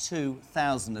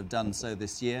 22,000 have done so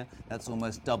this year. That's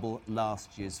almost double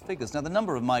last year's figures. Now, the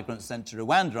number of migrants sent to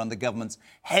Rwanda under the government's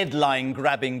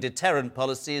headline-grabbing deterrent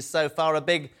policy is so far a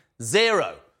big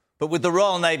 0. But with the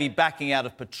Royal Navy backing out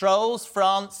of patrols,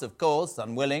 France, of course,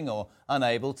 unwilling or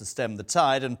unable to stem the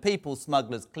tide, and people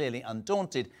smugglers clearly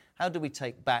undaunted, how do we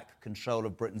take back control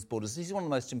of Britain's borders? This is one of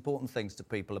the most important things to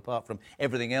people, apart from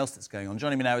everything else that's going on.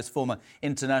 Joining me now is former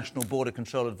International Border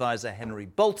Control Advisor Henry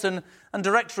Bolton and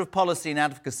Director of Policy and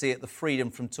Advocacy at the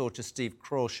Freedom from Torture, Steve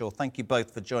Crawshaw. Thank you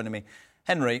both for joining me.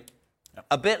 Henry,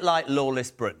 a bit like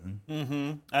lawless Britain.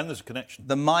 Mm-hmm. And there's a connection.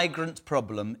 The migrant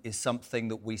problem is something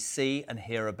that we see and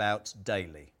hear about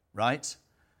daily, right?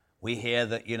 We hear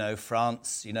that,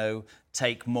 France,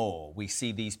 take more. We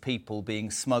see these people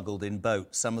being smuggled in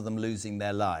boats, some of them losing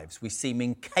their lives. We seem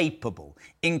incapable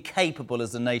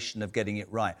as a nation of getting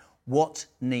it right. What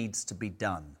needs to be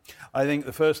done? I think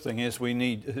the first thing is we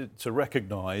need to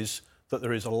recognise that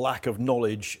there is a lack of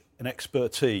knowledge and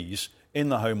expertise in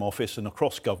the Home Office and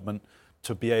across government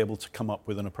to be able to come up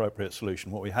with an appropriate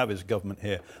solution. What we have is a government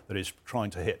here that is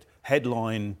trying to hit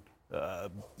headline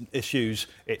issues.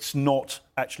 It's not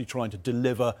actually trying to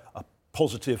deliver a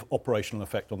positive operational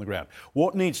effect on the ground.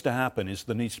 What needs to happen is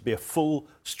there needs to be a full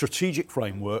strategic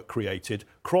framework created,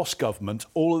 cross-government,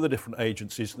 all of the different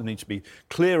agencies. There needs to be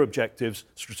clear objectives,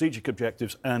 strategic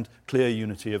objectives, and clear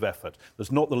unity of effort.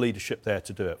 There's not the leadership there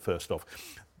to do it, first off.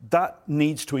 That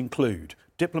needs to include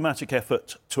diplomatic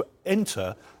effort to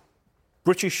enter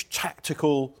British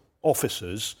tactical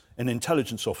officers and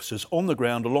intelligence officers on the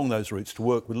ground along those routes to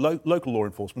work with local law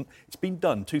enforcement. It's been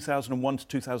done 2001 to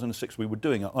 2006. We were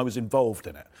doing it. I was involved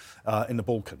in it in the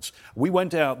Balkans. We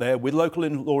went out there with local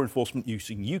law enforcement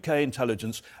using UK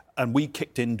intelligence, and we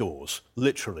kicked indoors,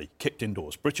 literally kicked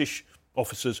indoors. British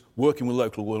officers working with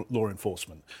local law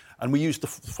enforcement. And we used the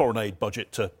foreign aid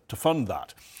budget to fund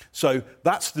that. So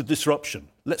that's the disruption.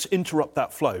 Let's interrupt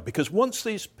that flow, because once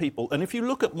these people, and if you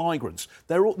look at migrants,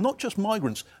 they're all, not just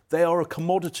migrants, they are a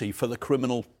commodity for the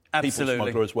criminal people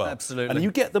smuggler as well. Absolutely. And you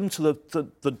get them to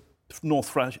the North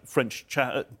French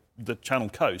the Channel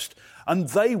coast, and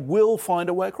they will find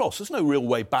a way across. There's no real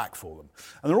way back for them.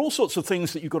 And there are all sorts of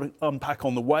things that you've got to unpack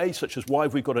on the way, such as why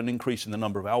we've got an increase in the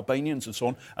number of Albanians and so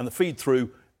on, and the feed through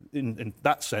in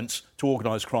that sense to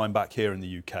organised crime back here in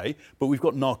the UK. But we've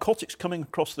got narcotics coming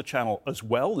across the Channel as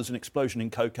well. There's an explosion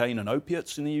in cocaine and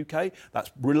opiates in the UK.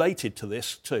 That's related to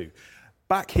this too.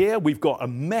 Back here, we've got a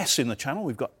mess in the Channel.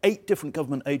 We've got 8 different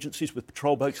government agencies with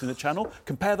patrol boats in the Channel.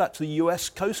 Compare that to the US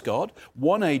Coast Guard,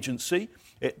 one agency.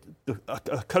 I haven't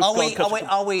got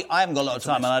a lot of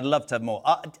time, and I'd love to have more.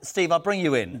 Steve, I'll bring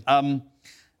you in.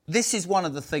 This is one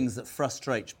of the things that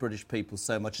frustrates British people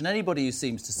so much. And anybody who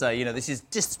seems to say, this is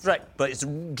distract, but it's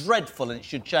dreadful and it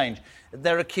should change,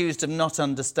 they're accused of not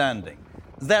understanding.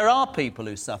 There are people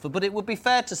who suffer, but it would be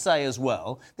fair to say as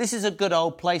well, this is a good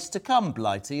old place to come,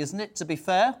 Blighty, isn't it, to be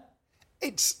fair?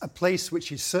 It's a place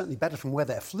which is certainly better from where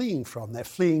they're fleeing from. They're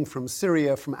fleeing from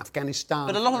Syria, from Afghanistan.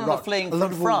 But a lot of them are fleeing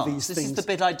from France. This is the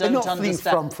bit I don't understand. They're not fleeing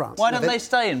from France. Why don't they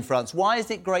stay in France? Why is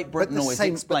it Great Britain always?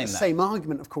 Explain that. The same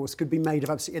argument, of course, could be made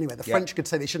of absolutely anywhere. The French could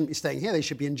say they shouldn't be staying here, they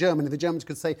should be in Germany. The Germans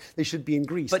could say they should be in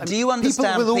Greece. But do you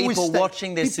understand people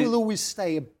watching this? People will always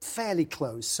stay fairly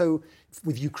close. So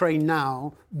with Ukraine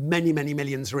now, many, many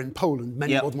millions are in Poland.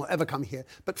 Many more than will ever come here.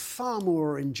 But far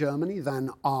more are in Germany than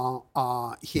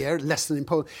are here, less than in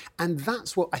Poland. And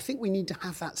that's what I think we need to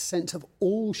have, that sense of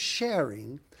all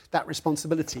sharing that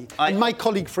responsibility. And my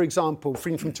colleague, for example,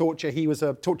 freed from torture, he was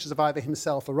a torture survivor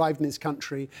himself, arrived in his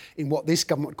country in what this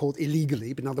government called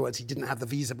illegally, but in other words, he didn't have the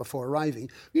visa before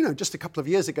arriving. Just a couple of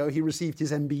years ago, he received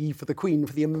his MBE for the Queen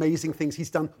for the amazing things he's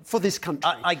done for this country.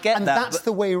 I get and that. And that's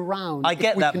the way around. I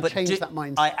get that, but change that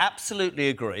mindset. I absolutely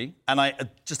agree. And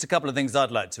just a couple of things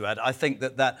I'd like to add. I think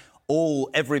that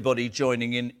everybody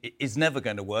joining in is never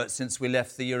going to work since we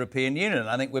left the European Union.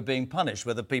 I think we're being punished,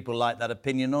 whether people like that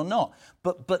opinion or not.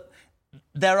 But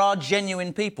there are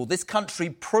genuine people. This country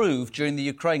proved during the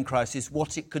Ukraine crisis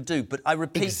what it could do. But I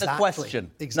repeat the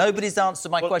question. Nobody's answered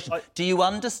my question. Do you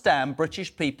understand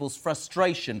British people's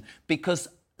frustration? Because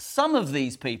some of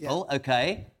these people,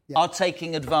 are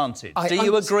taking advantage. Do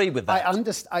you agree with that?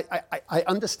 I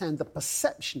understand the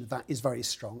perception of that is very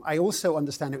strong. I also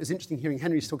understand, it was interesting hearing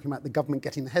Henry's talking about the government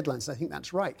getting the headlines. I think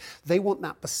that's right. They want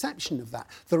that perception of that.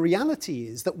 The reality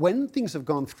is that when things have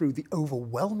gone through, the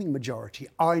overwhelming majority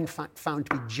are in fact found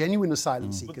to be genuine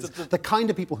asylum seekers, the kind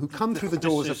of people who come through the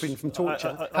doors of freedom from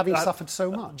torture, having suffered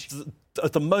so much.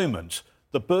 At the moment,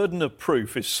 the burden of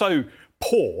proof is so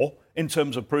poor in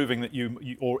terms of proving that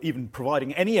you or even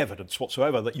providing any evidence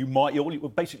whatsoever that you might,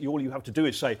 basically all you have to do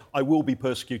is say, I will be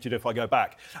persecuted if I go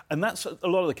back. And that's a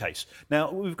lot of the case.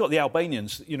 Now, we've got the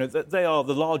Albanians, they are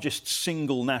the largest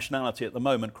single nationality at the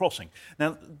moment crossing.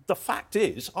 Now, the fact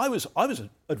is, I was an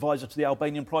advisor to the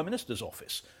Albanian Prime Minister's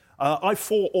office. I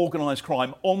fought organised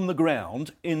crime on the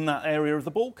ground in that area of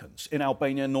the Balkans, in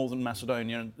Albania, Northern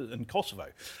Macedonia and Kosovo.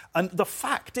 And the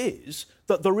fact is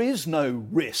that there is no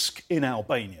risk in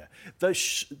Albania.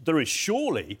 There is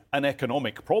surely an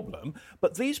economic problem,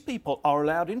 but these people are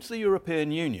allowed into the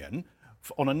European Union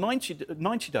on a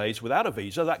 90 days without a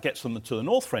visa. That gets them to the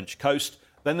North French coast.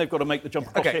 Then they've got to make the jump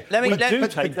across here.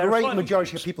 The great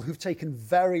majority of people who've taken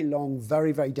very long,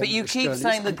 very, very dangerous journeys. But you keep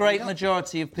saying the great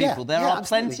majority of people. There are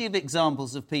plenty of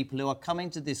examples of people who are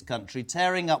coming to this country,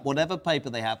 tearing up whatever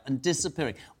paper they have and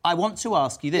disappearing. I want to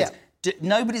ask you this.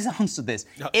 Nobody's answered this.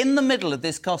 In the middle of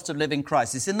this cost of living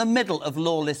crisis, in the middle of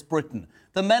lawless Britain,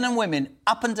 the men and women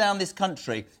up and down this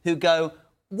country who go,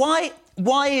 why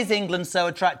is England so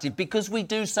attractive? Because we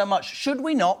do so much. Should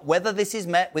we not, whether this is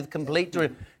met with complete...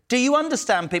 Do you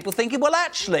understand people thinking, well,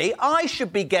 actually, I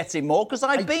should be getting more because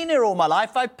I've been here all my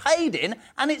life, I've paid in,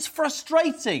 and it's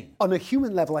frustrating? On a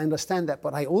human level, I understand that,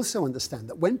 but I also understand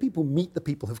that when people meet the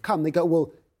people who've come, they go,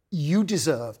 well, you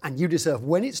deserve, and you deserve.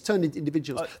 When it's turned into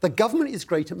individuals, the government is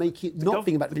great at making it not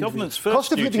being about the individuals. government's first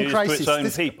Cost of duty living is crisis, to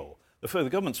its own people. The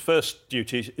government's first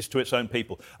duty is to its own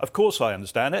people. Of course I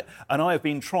understand it, and I have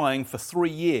been trying for 3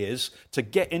 years to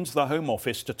get into the Home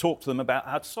Office to talk to them about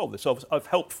how to solve this. I've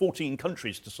helped 14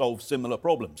 countries to solve similar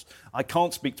problems. I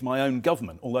can't speak to my own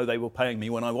government, although they were paying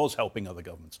me when I was helping other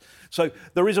governments. So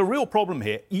there is a real problem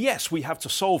here. Yes, we have to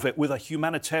solve it with a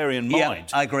humanitarian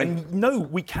mind. Yeah, I agree. And no,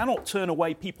 we cannot turn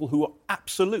away people who are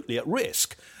absolutely at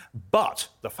risk. But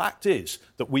the fact is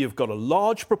that we have got a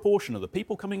large proportion of the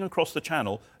people coming across the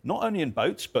Channel, not only in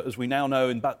boats, but as we now know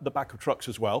in the back of trucks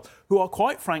as well, who are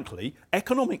quite frankly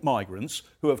economic migrants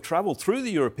who have travelled through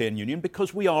the European Union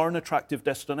because we are an attractive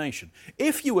destination.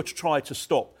 If you were to try to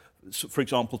stop, for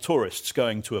example, tourists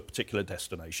going to a particular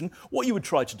destination, what you would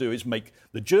try to do is make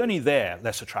the journey there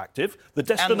less attractive, the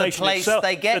destination and the place itself,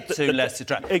 they get to less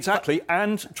attractive. Exactly,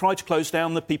 and try to close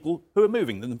down the people who are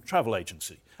moving, the travel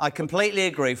agency. I completely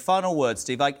agree. Final word,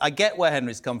 Steve. I get where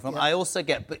Henry's come from. Yeah. I also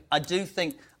get, but I do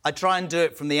think, I try and do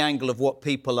it from the angle of what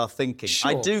people are thinking. Sure.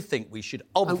 I do think we should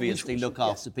obviously look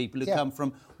after people who come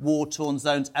from war-torn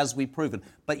zones, as we've proven.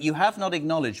 But you have not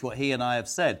acknowledged what he and I have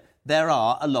said. There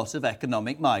are a lot of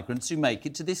economic migrants who make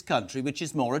it to this country, which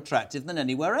is more attractive than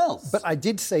anywhere else. But I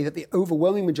did say that the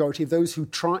overwhelming majority of those who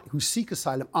seek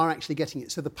asylum are actually getting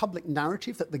it. So the public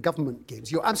narrative that the government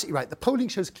gives, you're absolutely right. The polling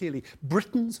shows clearly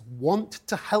Britons want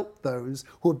to help those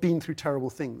who have been through terrible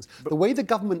things. The way the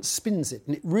government spins it,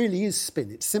 and it really is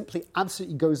spin, it simply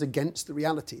absolutely goes against the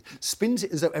reality, spins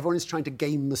it as though everyone is trying to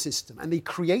game the system. And they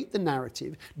create the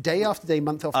narrative day after day,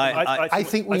 month after month. I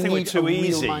think we need too a real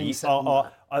easy.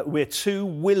 mindset. We're too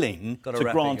willing to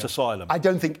grant asylum. I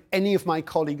don't think any of my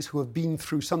colleagues who have been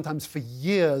through, sometimes for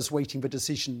years, waiting for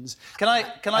decisions. I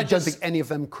don't think any of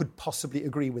them could possibly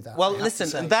agree with that. Well,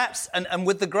 listen, and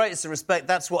with the greatest respect,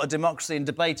 that's what a democracy and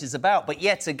debate is about. But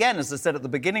yet again, as I said at the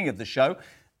beginning of the show,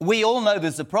 we all know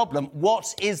there's a problem.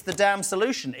 What is the damn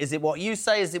solution? Is it what you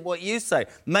say? Is it what you say?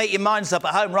 Make your minds up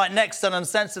at home. Right next on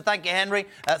Uncensored. Thank you, Henry.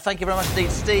 Thank you very much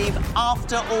indeed, Steve.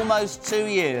 After almost 2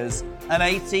 years and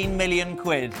 18 million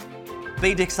quid.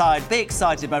 Be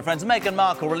excited, my friends. Meghan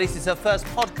Markle releases her first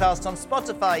podcast on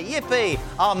Spotify. Yippee!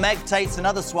 Our Meg takes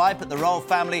another swipe at the royal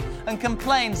family and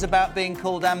complains about being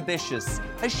called ambitious.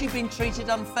 Has she been treated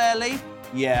unfairly?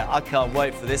 Yeah, I can't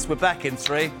wait for this. We're back in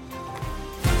 3.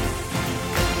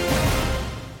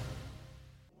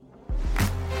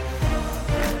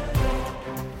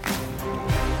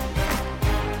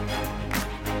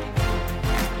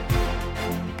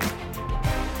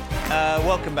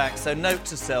 Welcome back. So note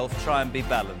to self, try and be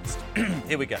balanced.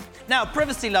 Here we go. Now,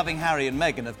 privacy-loving Harry and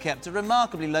Meghan have kept a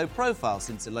remarkably low profile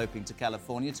since eloping to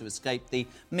California to escape the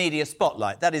media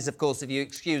spotlight. That is, of course, if you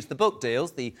excuse the book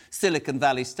deals, the Silicon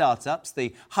Valley startups,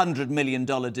 the $100 million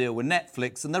deal with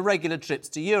Netflix and the regular trips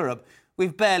to Europe.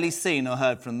 We've barely seen or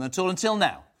heard from them at all until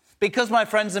now. Because, my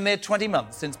friends, a mere 20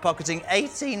 months since pocketing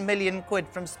 18 million quid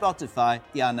from Spotify,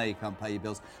 yeah, I know you can't pay your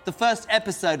bills, the first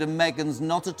episode of Meghan's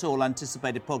not-at-all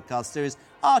anticipated podcast series,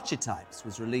 Archetypes,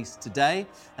 was released today.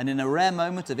 And in a rare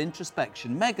moment of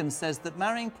introspection, Meghan says that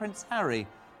marrying Prince Harry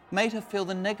made her feel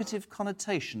the negative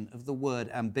connotation of the word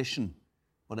ambition,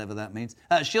 whatever that means.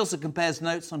 She also compares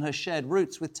notes on her shared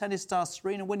roots with tennis star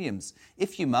Serena Williams.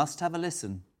 If you must, have a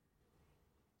listen.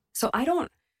 So I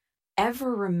don't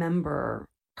ever remember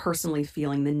personally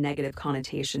feeling the negative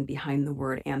connotation behind the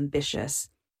word ambitious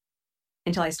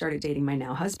until I started dating my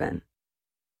now husband.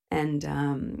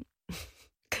 And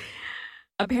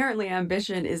apparently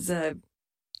ambition is a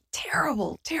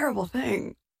terrible, terrible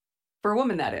thing. For a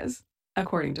woman, that is,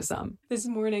 according to some. This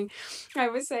morning, I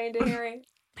was saying to Harry,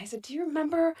 I said, do you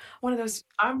remember one of those...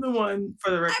 I'm the one,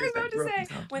 for the record, I was about to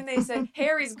say, when they said,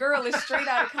 Harry's girl is straight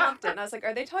out of Compton. I was like,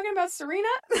 are they talking about Serena?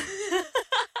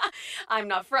 I'm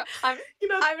not from... I'm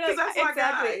like, that's my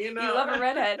exactly. guy, you know? You love a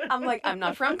redhead. I'm like, I'm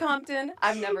not from Compton.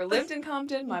 I've never lived in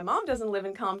Compton. My mom doesn't live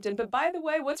in Compton. But by the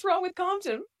way, what's wrong with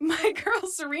Compton? My girl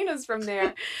Serena's from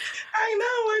there. I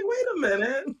know, like, wait a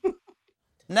minute.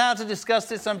 Now to discuss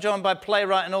this, I'm joined by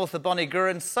playwright and author Bonnie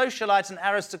Gurin, socialite and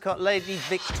aristocrat Lady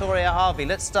Victoria Harvey.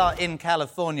 Let's start in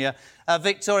California.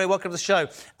 Victoria, welcome to the show.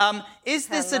 Is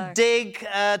this a dig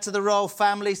to the royal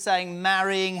family, saying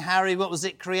marrying Harry, what was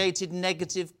it, created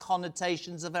negative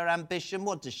connotations of her ambition?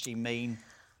 What does she mean?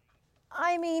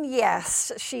 I mean,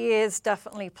 yes, she is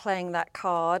definitely playing that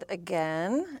card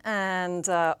again and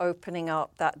opening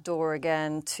up that door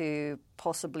again to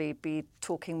possibly be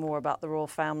talking more about the royal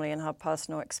family and her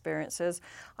personal experiences.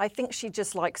 I think she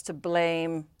just likes to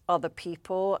blame other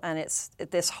people, and it's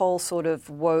this whole sort of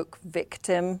woke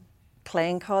victim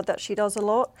playing card that she does a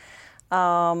lot,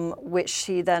 which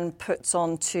she then puts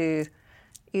onto,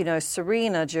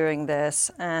 Serena during this.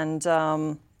 And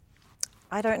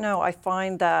I don't know, I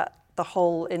find that the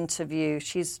whole interview,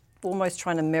 she's almost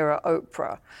trying to mirror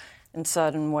Oprah in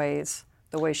certain ways.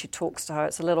 The way she talks to her,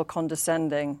 it's a little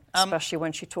condescending, especially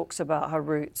when she talks about her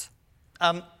roots.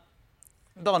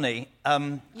 Bonnie, I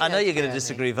know you're going to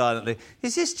disagree violently.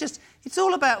 Is this just... It's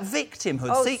all about victimhood.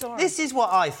 Oh, See, sorry. This is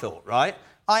what I thought, right?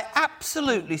 I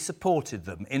absolutely supported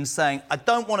them in saying, I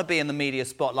don't want to be in the media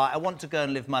spotlight, I want to go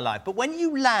and live my life. But when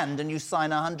you land and you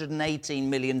sign a $118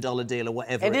 million deal or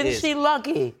whatever and it is... isn't she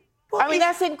lucky? Well, I mean,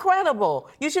 that's incredible.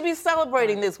 You should be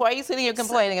celebrating this. Why are you sitting here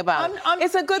complaining about it?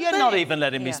 It's a good thing. You're not even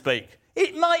letting me speak.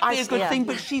 It might be a good thing, yeah.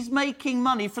 but she's making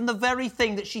money from the very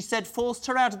thing that she said forced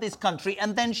her out of this country,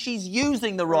 and then she's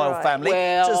using the royal family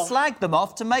to slag them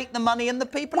off to make the money, and the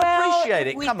people appreciate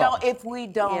it. Come on. If we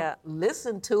don't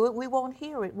listen to it, we won't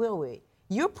hear it, will we?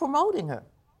 You're promoting her.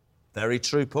 Very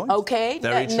true point. Okay,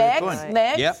 very true next, point.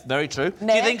 next. Yeah, very true.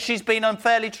 Do you think she's been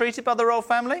unfairly treated by the royal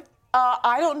family?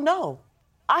 I don't know.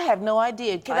 I have no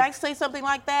idea. Can I say something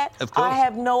like that? Of course. I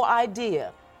have no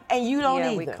idea. And you don't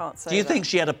either. We can't say Do you think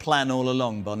she had a plan all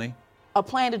along, Bonnie? A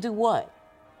plan to do what?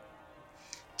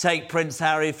 Take Prince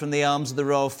Harry from the arms of the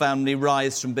royal family,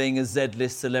 rise from being a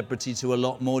Z-list celebrity to a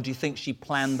lot more. Do you think she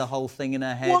planned the whole thing in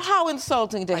her head? Well, how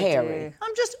insulting to Harry. do.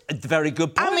 I'm just... A very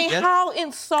good point. I mean, yes. how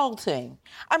insulting.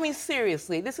 I mean,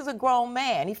 seriously, this is a grown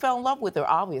man. He fell in love with her,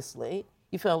 obviously.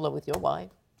 You fell in love with your wife.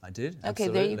 I did. Okay,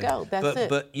 absolutely. there you go. That's it.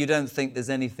 But you don't think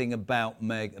there's anything about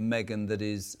Meghan that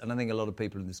is... And I think a lot of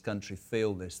people in this country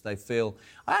feel this. They feel...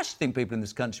 I actually think people in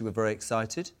this country were very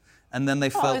excited. And then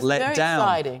they felt it's let very down.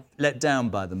 exciting. Let down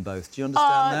by them both. Do you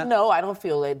understand that? No, I don't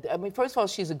feel it. I mean, first of all,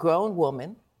 she's a grown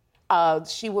woman.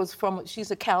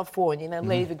 She's a Californian, and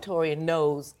Lady Victoria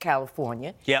knows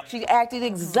California. Yep. She acted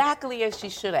exactly as she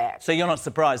should act. So you're not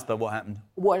surprised by what happened?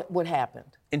 What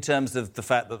happened? In terms of the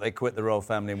fact that they quit the royal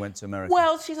family and went to America?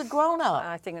 Well, she's a grown-up.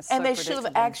 I think it's so and they should have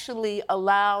predictable. actually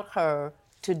allowed her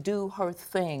to do her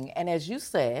thing. And as you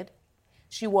said,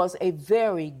 she was a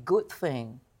very good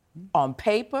thing on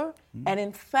paper and,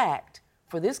 in fact,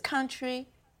 for this country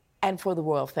and for the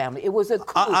royal family. It was a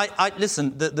coup.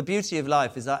 Listen, the beauty of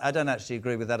life is I don't actually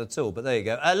agree with that at all, but there you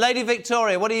go. Lady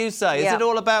Victoria, what do you say? Is it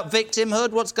all about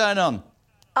victimhood? What's going on?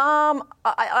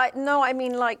 I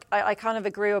kind of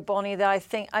agree with Bonnie there. I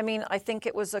think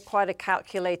it was quite a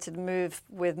calculated move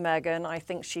with Meghan. I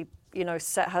think she,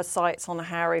 set her sights on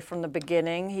Harry from the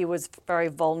beginning. He was very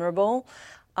vulnerable,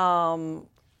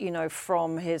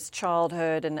 from his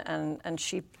childhood, and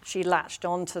she latched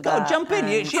onto that. Jump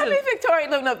in. Victoria,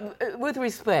 look, with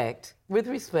respect.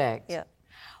 Yeah.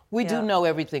 We do know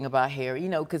everything about Harry,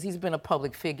 because he's been a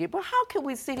public figure. But how can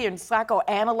we sit here and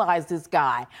psychoanalyze this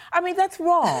guy? I mean, that's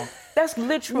wrong. That's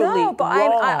literally no, but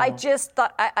wrong. I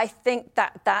think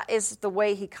that is the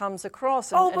way he comes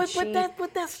across.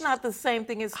 But that's not the same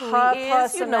thing as who he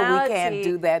is. We can't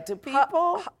do that to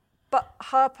people. But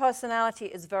her personality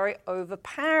is very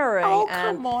overpowering. Oh,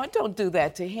 come on. Don't do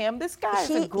that to him. This guy's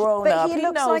a grown-up. He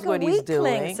looks knows like what a he's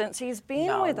weakling doing. since he's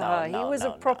been with her. He was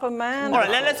a proper man. All right,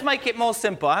 let's make it more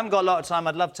simple. I haven't got a lot of time.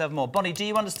 I'd love to have more. Bonnie, do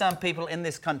you understand people in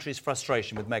this country's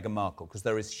frustration with Meghan Markle? Because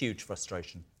there is huge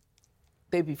frustration.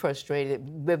 They'd be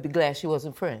frustrated. They'd be glad she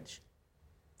wasn't French.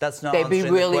 That's not They'd answering be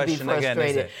really the question frustrated. again,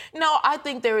 is it? No, I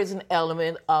think there is an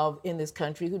element in this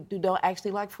country who don't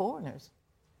actually like foreigners.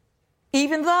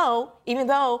 Even though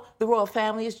the royal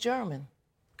family is German.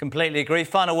 Completely agree.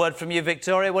 Final word from you,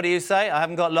 Victoria. What do you say? I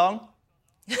haven't got long.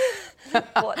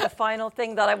 What, the final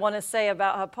thing that I want to say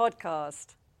about her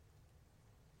podcast?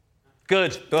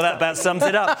 Good. Well, that about sums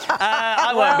it up.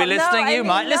 I won't be listening. You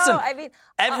might. Listen,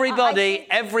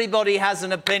 everybody has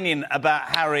an opinion about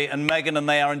Harry and Meghan, and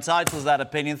they are entitled to that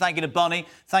opinion. Thank you to Bonnie.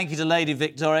 Thank you to Lady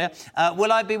Victoria.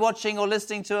 Will I be watching or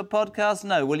listening to a podcast?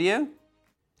 No. Will you?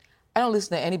 I don't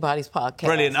listen to anybody's podcast.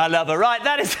 Brilliant. I love her. Right,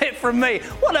 that is it from me.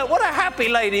 What a happy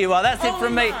lady you are. That's it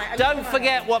from me. Don't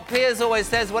forget what Piers always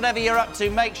says. Whatever you're up to,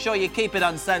 make sure you keep it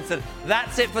uncensored.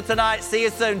 That's it for tonight. See you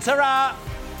soon. Ta-ra!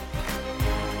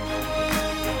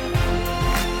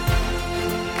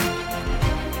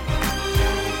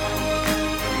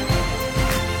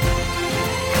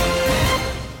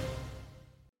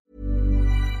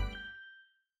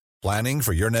 Planning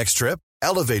for your next trip?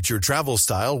 Elevate your travel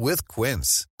style with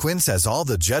Quince. Quince has all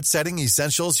the jet-setting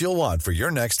essentials you'll want for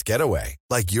your next getaway,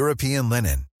 like European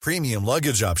linen, premium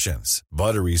luggage options,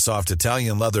 buttery soft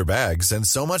Italian leather bags, and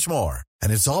so much more.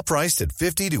 And it's all priced at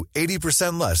 50 to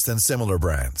 80% less than similar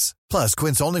brands. Plus,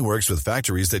 Quince only works with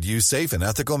factories that use safe and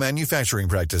ethical manufacturing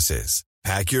practices.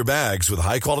 Pack your bags with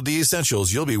high-quality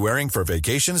essentials you'll be wearing for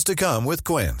vacations to come with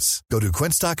Quince. Go to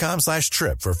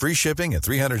quince.com/trip for free shipping and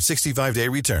 365-day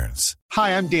returns.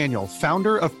 Hi, I'm Daniel,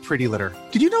 founder of Pretty Litter.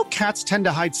 Did you know cats tend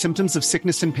to hide symptoms of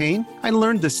sickness and pain? I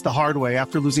learned this the hard way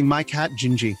after losing my cat,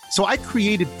 Gingy. So I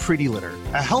created Pretty Litter,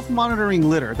 a health monitoring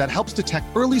litter that helps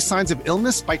detect early signs of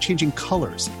illness by changing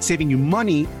colors, saving you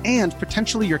money and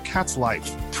potentially your cat's life.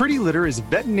 Pretty Litter is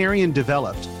veterinarian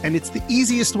developed, and it's the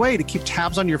easiest way to keep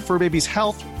tabs on your fur baby's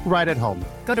health right at home.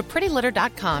 Go to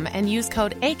prettylitter.com and use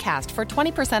code ACAST for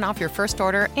 20% off your first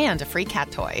order and a free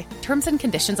cat toy. Terms and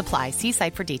conditions apply. See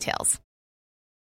site for details.